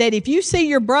that if you see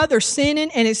your brother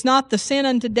sinning and it's not the sin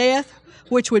unto death,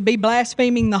 which would be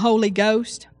blaspheming the Holy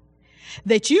Ghost,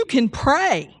 that you can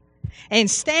pray and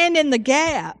stand in the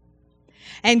gap,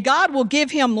 and God will give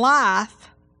him life.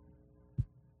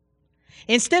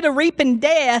 Instead of reaping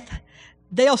death,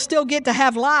 they'll still get to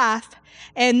have life,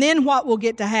 and then what will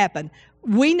get to happen?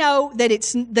 We know that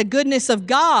it's the goodness of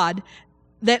God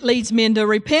that leads men to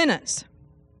repentance.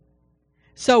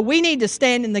 So we need to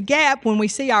stand in the gap when we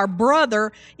see our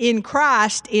brother in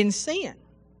Christ in sin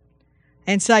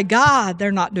and say, God,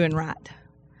 they're not doing right.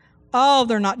 Oh,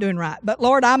 they're not doing right. But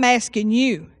Lord, I'm asking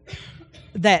you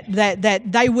that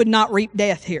they would not reap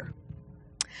death here.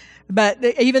 But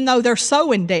even though they're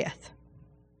sowing death.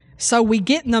 So we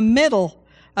get in the middle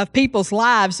of people's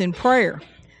lives in prayer,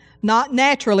 not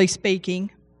naturally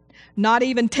speaking, not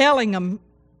even telling them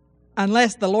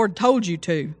unless the Lord told you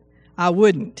to. I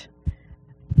wouldn't.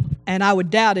 And I would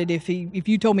doubt it if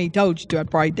you told me he told you to, I'd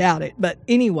probably doubt it. But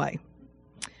anyway,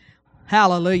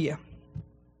 hallelujah.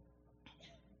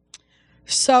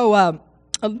 So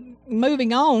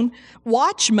moving on,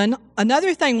 watchmen,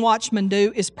 another thing watchmen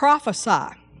do is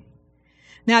prophesy.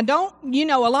 Now a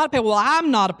lot of people, well,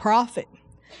 I'm not a prophet.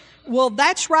 Well,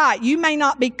 that's right. You may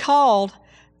not be called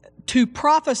to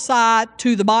prophesy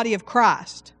to the body of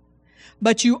Christ,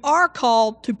 but you are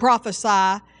called to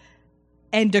prophesy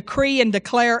and decree and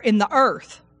declare in the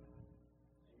earth.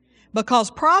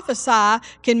 Because prophesy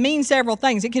can mean several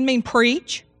things. It can mean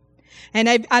preach.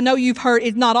 And I know you've heard,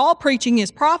 it's not all preaching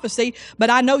is prophecy, but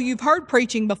I know you've heard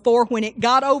preaching before when it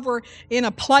got over in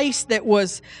a place that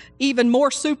was even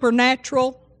more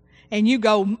supernatural. And you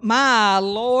go, my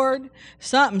Lord,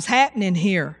 something's happening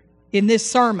here in this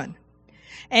sermon.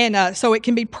 And so it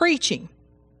can be preaching.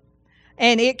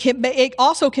 And it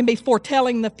also can be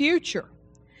foretelling the future.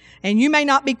 And you may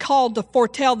not be called to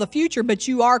foretell the future, but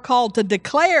you are called to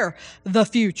declare the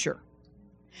future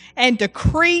and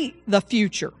decree the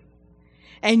future.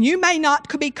 And you may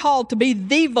not be called to be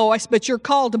the voice, but you're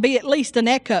called to be at least an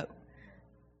echo.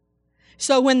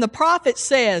 So when the prophet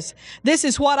says, this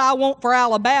is what I want for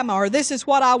Alabama, or this is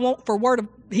what I want for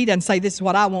he doesn't say this is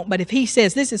what I want, but if he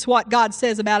says this is what God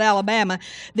says about Alabama,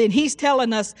 then he's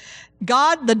telling us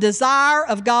the desire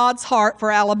of God's heart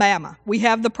for Alabama. We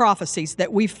have the prophecies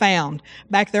that we found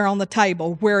back there on the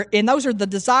table, and those are the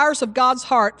desires of God's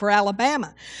heart for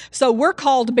Alabama. So we're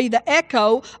called to be the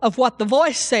echo of what the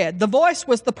voice said. The voice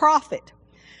was the prophet,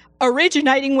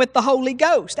 originating with the Holy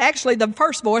Ghost. Actually, the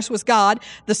first voice was God.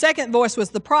 The second voice was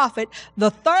the prophet.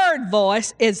 The third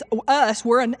voice is us.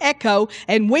 We're an echo,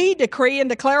 and we decree and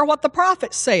declare what the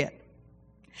prophet said.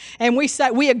 And we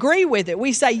agree with it.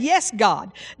 We say, yes,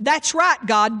 God. That's right,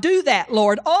 God. Do that,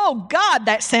 Lord. Oh, God,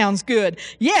 that sounds good.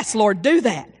 Yes, Lord, do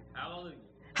that. Hallelujah.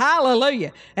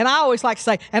 Hallelujah. And I always like to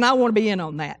say, and I want to be in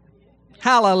on that.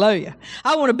 Hallelujah.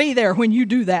 I want to be there when you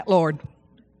do that, Lord.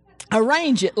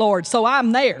 Arrange it, Lord, so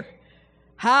I'm there.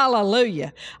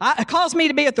 Hallelujah. It calls me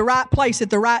to be at the right place at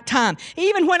the right time.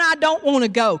 Even when I don't want to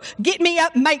go. Get me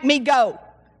up and make me go.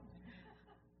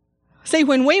 See,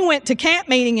 when we went to camp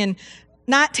meeting in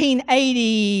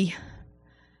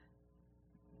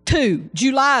 1982,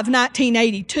 July of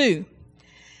 1982,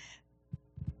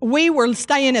 we were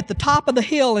staying at the top of the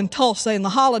hill in Tulsa in the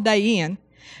Holiday Inn.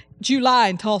 July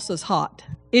in Tulsa's hot.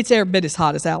 It's every bit as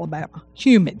hot as Alabama.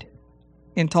 Humid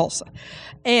in Tulsa.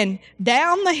 And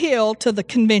down the hill to the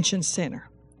convention center.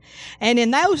 And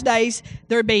in those days,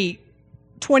 there'd be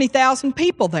 20,000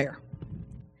 people there.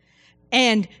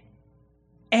 And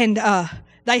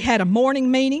they had a morning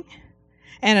meeting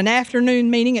and an afternoon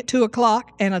meeting at 2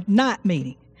 o'clock and a night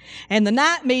meeting. And the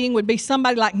night meeting would be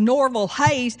somebody like Norval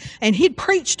Hayes, and he'd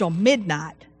preach till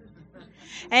midnight.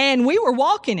 And we were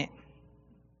walking it.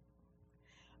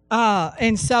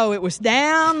 And so it was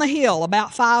down the hill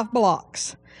about 5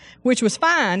 blocks, which was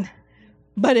fine.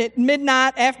 But at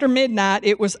midnight, after midnight,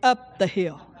 it was up the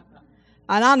hill.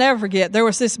 And I'll never forget,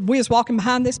 we was walking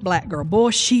behind this black girl. Boy,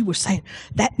 she was saying,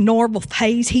 that Norval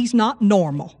Hayes, he's not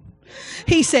normal.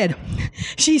 She said,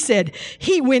 he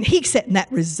sat in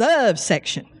that reserve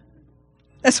section.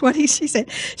 That's what she said.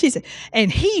 She said,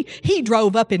 and he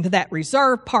drove up into that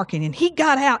reserve parking, and he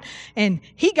got out, and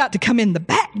he got to come in the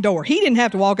back door. He didn't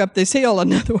have to walk up this hill,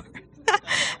 in other words.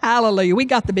 Hallelujah. We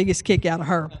got the biggest kick out of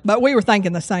her, but we were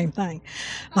thinking the same thing.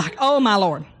 Like, oh, my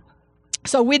Lord.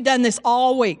 So we'd done this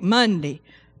all week. Monday,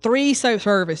 3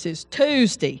 services.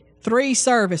 Tuesday, 3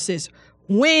 services.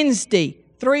 Wednesday,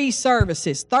 3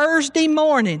 services. Thursday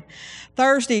morning.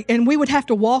 And we would have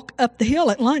to walk up the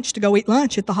hill at lunch to go eat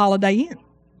lunch at the Holiday Inn.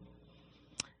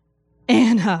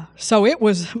 And so it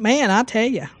was, man, I tell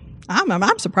you,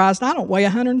 I'm surprised I don't weigh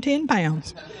 110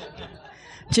 pounds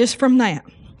just from that.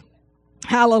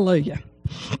 Hallelujah.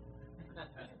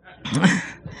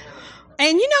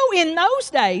 And you know, in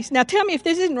those days, now tell me if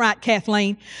this isn't right,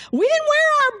 Kathleen, we didn't wear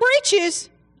our breeches.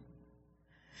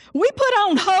 We put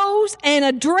on hose and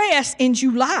a dress in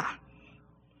July.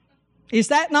 Is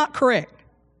that not correct?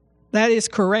 That is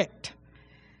correct.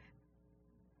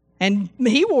 And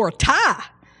he wore a tie,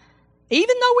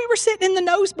 even though we were sitting in the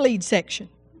nosebleed section.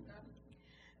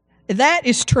 That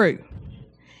is true.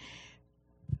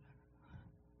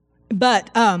 But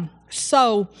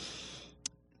so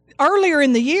earlier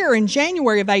in the year, in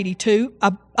January of 82,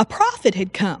 a prophet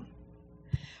had come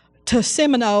to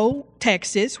Seminole,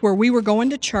 Texas, where we were going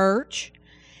to church.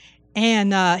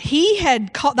 And they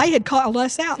had called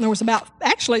us out, and there was about,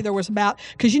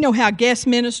 because you know how guest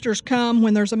ministers come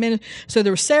when there's a minister. So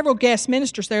there were several guest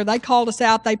ministers there. They called us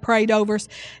out. They prayed over us.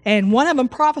 And one of them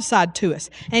prophesied to us.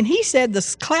 And he said,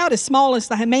 the cloud as small as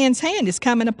the man's hand is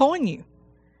coming upon you.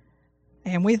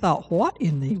 And we thought, what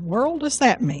in the world does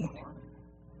that mean?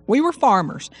 We were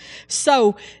farmers.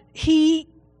 So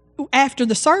after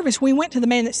the service, we went to the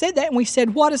man that said that, and we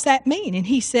said, what does that mean? And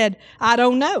he said, I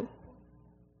don't know.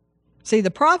 See,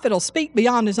 the prophet will speak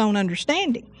beyond his own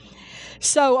understanding.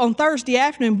 So on Thursday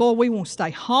afternoon, boy, we won't stay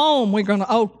home. We're going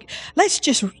to, let's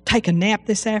just take a nap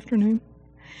this afternoon,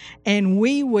 and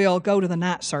we will go to the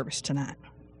night service tonight.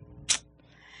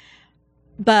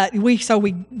 But we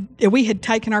had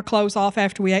taken our clothes off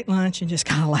after we ate lunch and just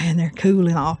kind of laying there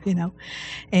cooling off,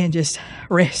 and just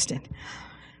resting.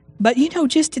 But,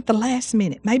 just at the last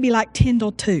minute, maybe like 10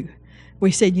 till 2,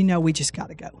 we said, we just got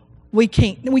to go. We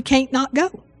can't not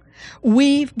go.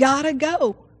 We've got to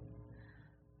go.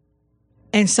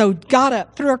 And so got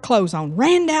up, threw our clothes on,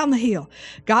 ran down the hill,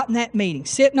 got in that meeting,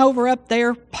 sitting over up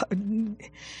there.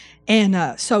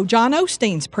 And so John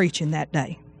Osteen's preaching that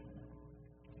day.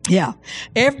 Yeah,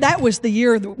 that was the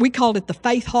year, we called it the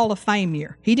Faith Hall of Fame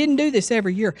year. He didn't do this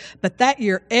every year, but that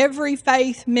year, every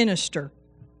faith minister,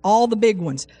 all the big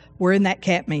ones, were in that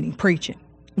camp meeting preaching.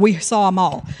 We saw them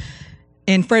all.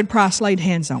 And Fred Price laid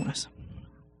hands on us.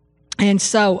 And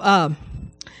so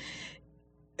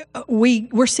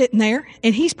we're sitting there,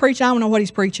 and he's preaching. I don't know what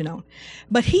he's preaching on.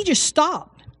 But he just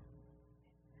stopped.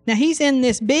 Now, he's in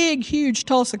this big, huge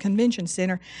Tulsa Convention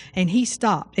Center, and he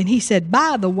stopped. And he said,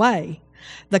 by the way,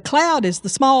 the cloud is the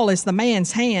small as the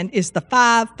man's hand is the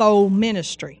fivefold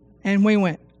ministry. And we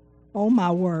went, oh,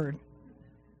 my word.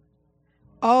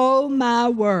 Oh, my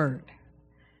word.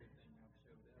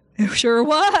 It sure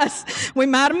was. We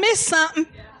might have missed something.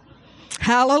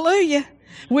 Hallelujah.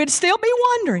 We'd still be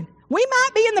wondering. We might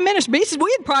be in the ministry.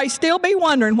 We'd probably still be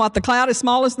wondering what the cloud as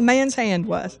small as the man's hand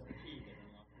was.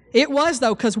 It was,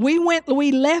 though, because we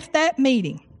left that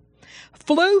meeting,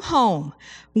 flew home,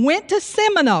 went to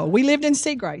Seminole. We lived in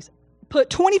Seagraves. Put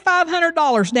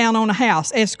 $2,500 down on a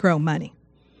house, escrow money.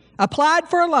 Applied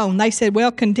for a loan. They said,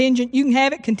 well, contingent, you can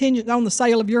have it contingent on the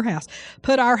sale of your house.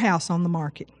 Put our house on the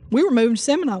market. We were moving to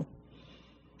Seminole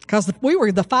because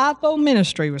the fivefold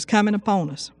ministry was coming upon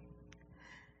us.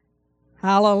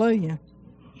 Hallelujah.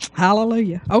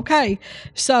 Hallelujah. Okay,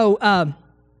 so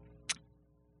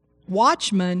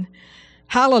watchmen,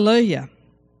 hallelujah.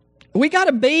 We got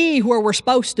to be where we're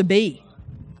supposed to be.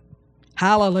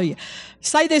 Hallelujah.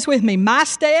 Say this with me. My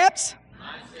steps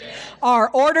are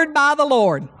ordered by the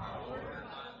Lord.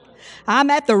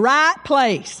 I'm at the right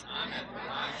place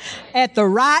at the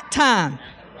right time.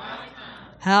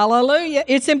 Hallelujah.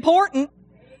 It's important.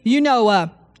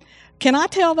 Can I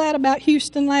tell that about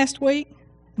Houston last week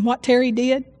and what Terry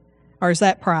did? Or is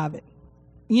that private?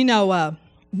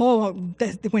 Boy,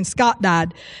 when Scott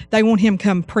died, they want him to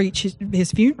come preach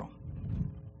his funeral.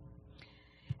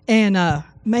 And,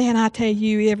 man, I tell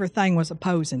you, everything was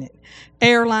opposing it.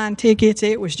 Airline tickets,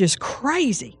 it was just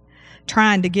crazy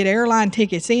trying to get airline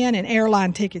tickets in and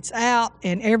airline tickets out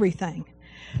and everything.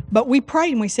 But we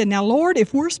prayed and we said, now, Lord,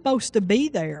 if we're supposed to be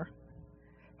there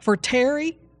for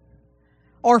Terry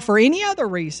or for any other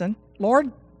reason,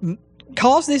 Lord,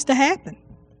 cause this to happen.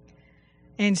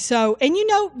 And so, and you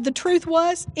know, the truth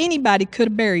was, anybody could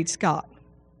have buried Scott.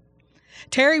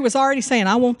 Terry was already saying,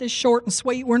 I want this short and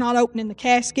sweet. We're not opening the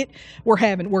casket. We're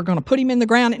going to put him in the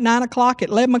ground at 9 o'clock. At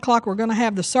 11 o'clock, we're going to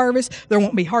have the service. There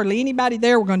won't be hardly anybody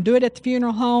there. We're going to do it at the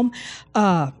funeral home.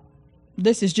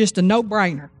 This is just a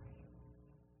no-brainer.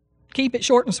 Keep it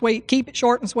short and sweet. Keep it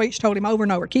short and sweet. She told him over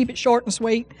and over. Keep it short and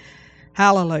sweet.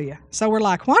 Hallelujah. So we're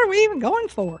like, what are we even going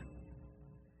for?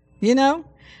 You know?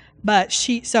 But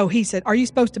so he said, are you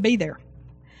supposed to be there?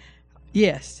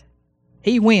 Yes.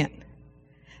 He went.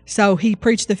 So he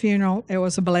preached the funeral. It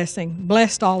was a blessing.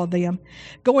 Blessed all of them.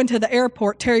 Going to the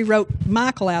airport, Terry wrote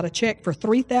Michael out a check for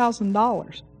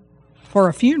 $3,000 for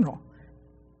a funeral.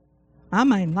 I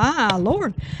mean, my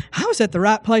Lord, I was at the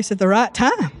right place at the right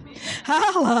time.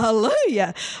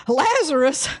 Hallelujah.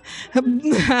 Lazarus,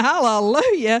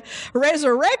 hallelujah,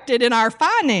 resurrected in our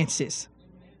finances.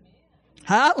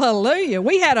 Hallelujah.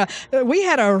 We had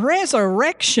a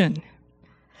resurrection.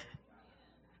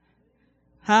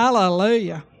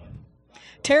 Hallelujah.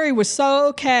 Terry was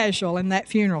so casual in that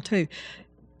funeral too.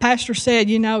 Pastor said,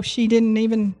 you know, she looked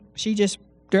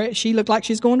like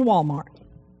she was going to Walmart.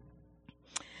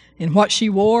 And what she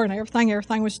wore and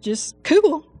everything was just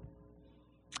cool.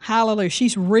 Hallelujah.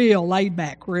 She's real laid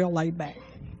back.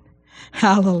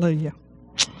 Hallelujah.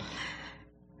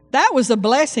 That was a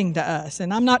blessing to us.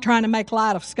 And I'm not trying to make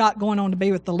light of Scott going on to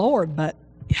be with the Lord, but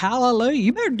hallelujah.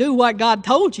 You better do what God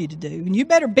told you to do. And you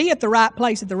better be at the right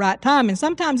place at the right time. And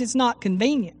sometimes it's not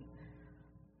convenient.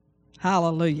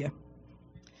 Hallelujah.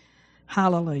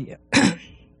 Hallelujah.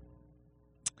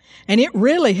 And it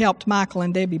really helped Michael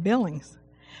and Debbie Billings.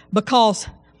 Because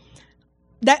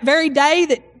that very day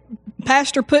that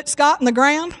Pastor put Scott in the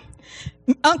ground,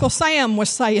 Uncle Sam was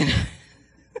saying,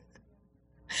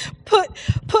 put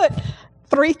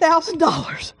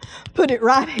 $3,000, put it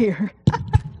right here.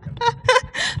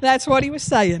 That's what he was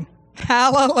saying.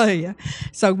 Hallelujah.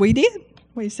 So we did.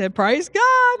 We said, praise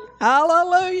God.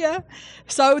 Hallelujah.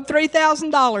 Sowed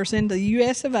 $3,000 into the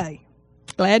U.S. of A.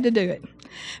 Glad to do it.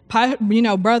 You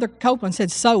know, Brother Copeland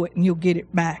said, sow it and you'll get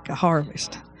it back, a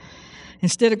harvest.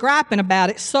 Instead of griping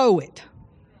about it, sow it.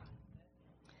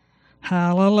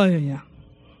 Hallelujah.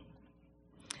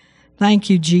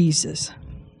 Thank you, Jesus.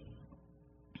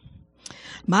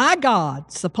 My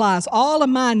God supplies all of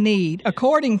my need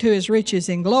according to his riches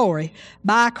in glory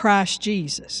by Christ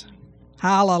Jesus.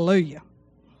 Hallelujah.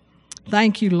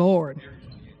 Thank you, Lord.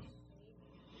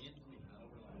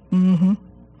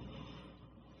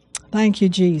 Thank you,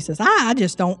 Jesus. I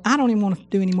don't even want to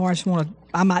do any more.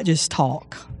 I might just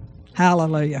talk.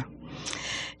 Hallelujah.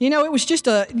 You know, it was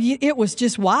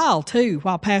just wild too.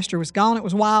 While Pastor was gone, it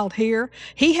was wild here.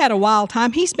 He had a wild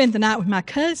time. He spent the night with my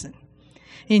cousin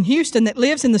in Houston that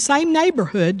lives in the same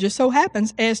neighborhood, just so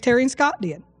happens, as Terry and Scott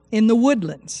did, in the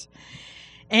Woodlands.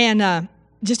 And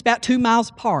just about 2 miles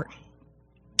apart.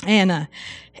 And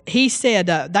he said,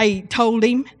 they told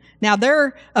him, now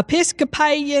they're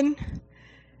Episcopalian.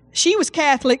 She was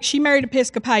Catholic. She married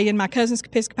Episcopalian. My cousin's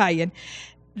Episcopalian.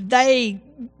 The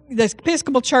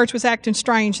Episcopal church was acting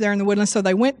strange there in the Woodlands, so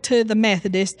they went to the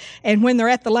Methodist, and when they're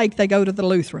at the lake, they go to the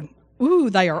Lutheran. Ooh,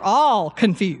 they are all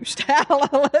confused.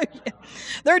 Hallelujah.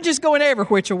 They're just going every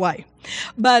which way.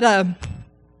 But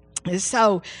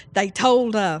so they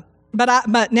told,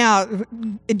 but now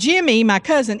Jimmy, my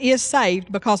cousin, is saved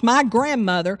because my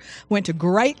grandmother went to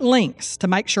great lengths to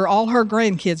make sure all her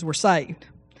grandkids were saved.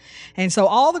 And so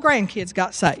all the grandkids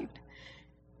got saved.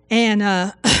 And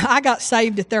I got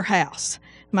saved at their house.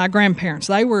 My grandparents,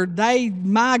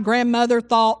 my grandmother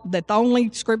thought that the only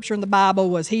scripture in the Bible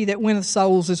was he that winneth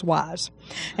souls is wise.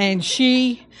 And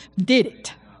she did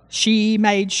it. She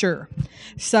made sure.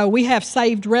 So we have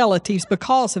saved relatives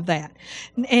because of that.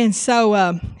 And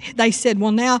so they said,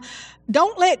 well, now,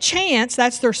 don't let Chance,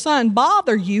 that's their son,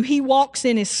 bother you. He walks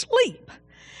in his sleep.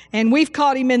 And we've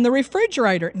caught him in the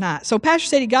refrigerator at night. So Pastor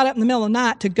said he got up in the middle of the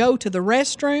night to go to the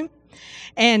restroom.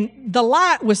 And the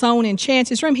light was on in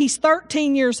Chance's room. He's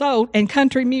 13 years old, and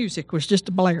country music was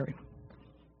just blaring.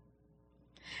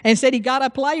 And said he got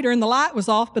up later, and the light was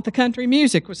off, but the country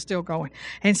music was still going.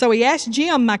 And so he asked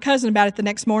Jim, my cousin, about it the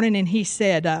next morning, and he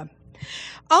said,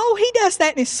 oh, he does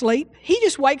that in his sleep. He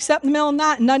just wakes up in the middle of the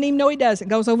night and doesn't even know he does it.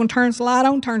 Goes over and turns the light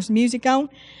on, turns the music on.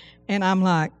 And I'm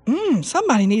like,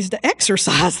 somebody needs to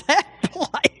exercise that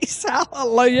place.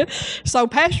 Hallelujah. So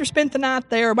Pastor spent the night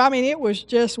there. I mean, it was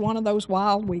just one of those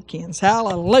wild weekends.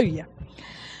 Hallelujah.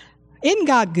 Isn't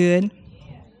God good?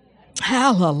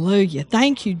 Hallelujah.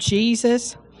 Thank you,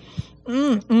 Jesus.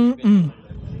 You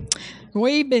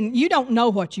don't know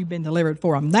what you've been delivered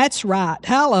from. That's right.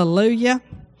 Hallelujah.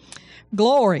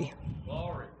 Glory.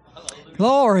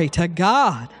 Glory to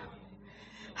God.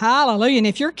 Hallelujah. And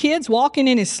if your kid's walking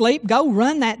in his sleep, go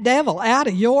run that devil out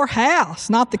of your house.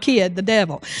 Not the kid, the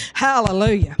devil.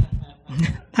 Hallelujah.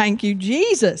 Thank you,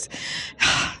 Jesus.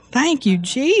 Thank you,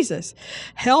 Jesus.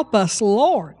 Help us,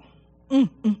 Lord. Does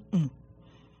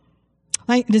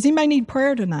anybody need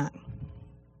prayer tonight?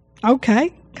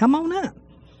 Okay, come on up.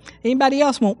 Anybody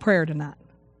else want prayer tonight?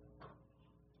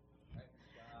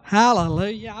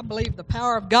 Hallelujah. I believe the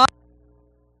power of God.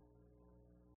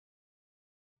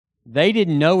 They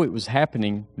didn't know it was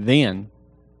happening then.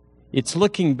 It's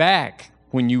looking back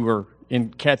when you were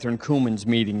in Catherine Kuhlman's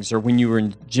meetings or when you were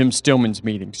in Jim Stillman's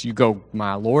meetings. You go,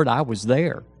 my Lord, I was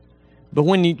there. But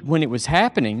when it was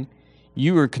happening,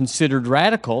 you were considered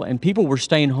radical, and people were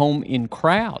staying home in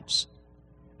crowds.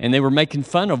 And they were making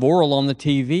fun of Oral on the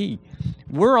TV.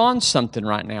 We're on something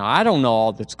right now. I don't know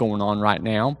all that's going on right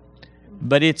now,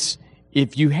 but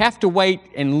if you have to wait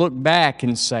and look back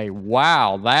and say,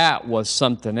 wow, that was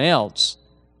something else,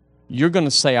 you're going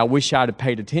to say, I wish I'd have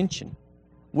paid attention.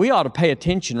 We ought to pay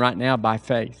attention right now by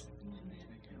faith.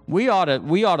 We ought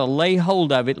to lay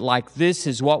hold of it like this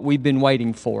is what we've been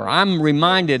waiting for. I'm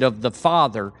reminded of the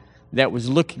father that was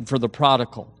looking for the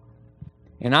prodigal.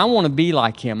 And I want to be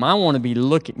like him. I want to be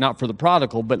looking, not for the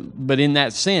prodigal, but in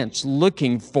that sense,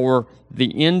 looking for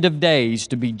the end of days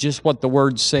to be just what the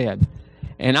Word said.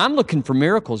 And I'm looking for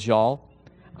miracles, y'all.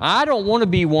 I don't want to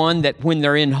be one that when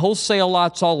they're in wholesale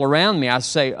lots all around me, I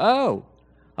say, oh,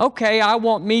 okay, I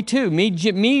want me too.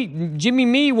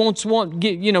 Jimmy wants one,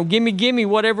 gimme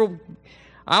whatever.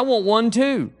 I want one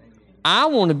too. I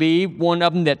want to be one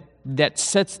of them that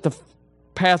sets the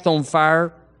path on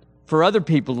fire for other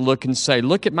people to look and say,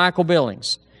 look at Michael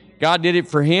Billings. God did it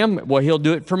for him, well, He'll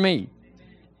do it for me.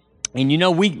 And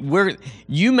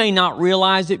you may not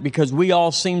realize it because we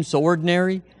all seem so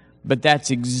ordinary, but that's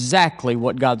exactly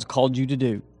what God's called you to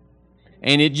do.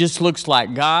 And it just looks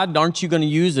like, God, aren't you going to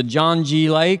use a John G.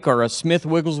 Lake or a Smith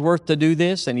Wigglesworth to do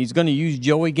this? And He's going to use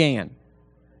Joey Gann.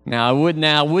 Now, wouldn't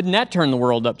that turn the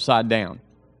world upside down?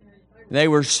 They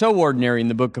were so ordinary in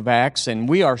the book of Acts, and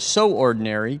we are so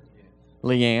ordinary,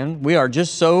 Leanne. We are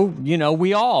just so,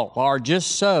 we all are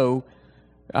just so.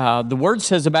 The Word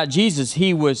says about Jesus,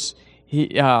 His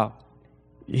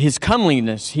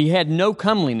comeliness, He had no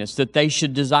comeliness that they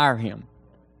should desire Him.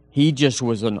 He just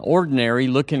was an ordinary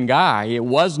looking guy. It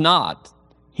was not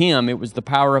Him, it was the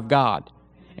power of God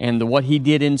and what He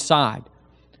did inside.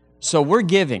 So we're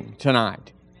giving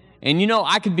tonight. And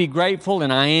I could be grateful,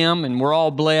 and I am, and we're all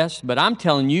blessed, but I'm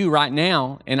telling you right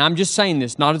now, and I'm just saying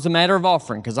this not as a matter of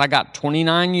offering, because I got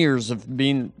 29 years of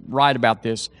being right about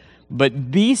this, but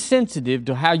be sensitive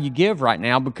to how you give right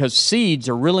now, because seeds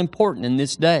are real important in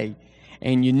this day,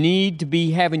 and you need to be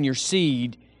having your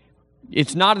seed.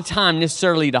 It's not a time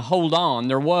necessarily to hold on.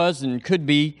 There was and could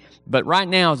be, but right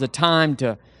now is a time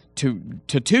to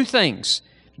two things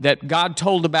that God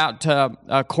told about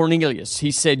Cornelius.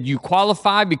 He said, you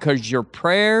qualify because your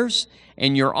prayers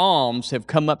and your alms have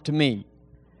come up to me.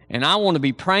 And I want to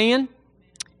be praying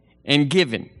and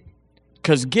giving,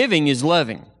 because giving is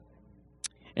loving.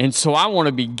 And so I want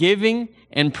to be giving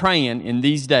and praying in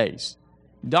these days.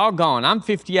 Doggone, I'm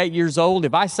 58 years old.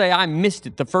 If I say I missed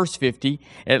it the first 50,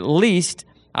 at least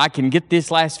I can get this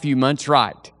last few months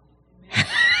right.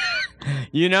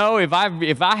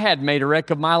 If I had made a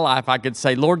wreck of my life, I could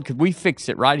say, Lord, could we fix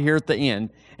it right here at the end?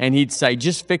 And He'd say,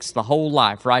 just fix the whole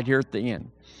life right here at the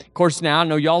end. Of course, now I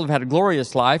know y'all have had a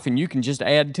glorious life, and you can just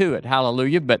add to it.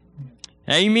 Hallelujah. But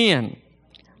amen.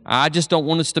 I just don't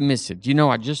want us to miss it.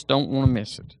 I just don't want to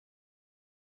miss it.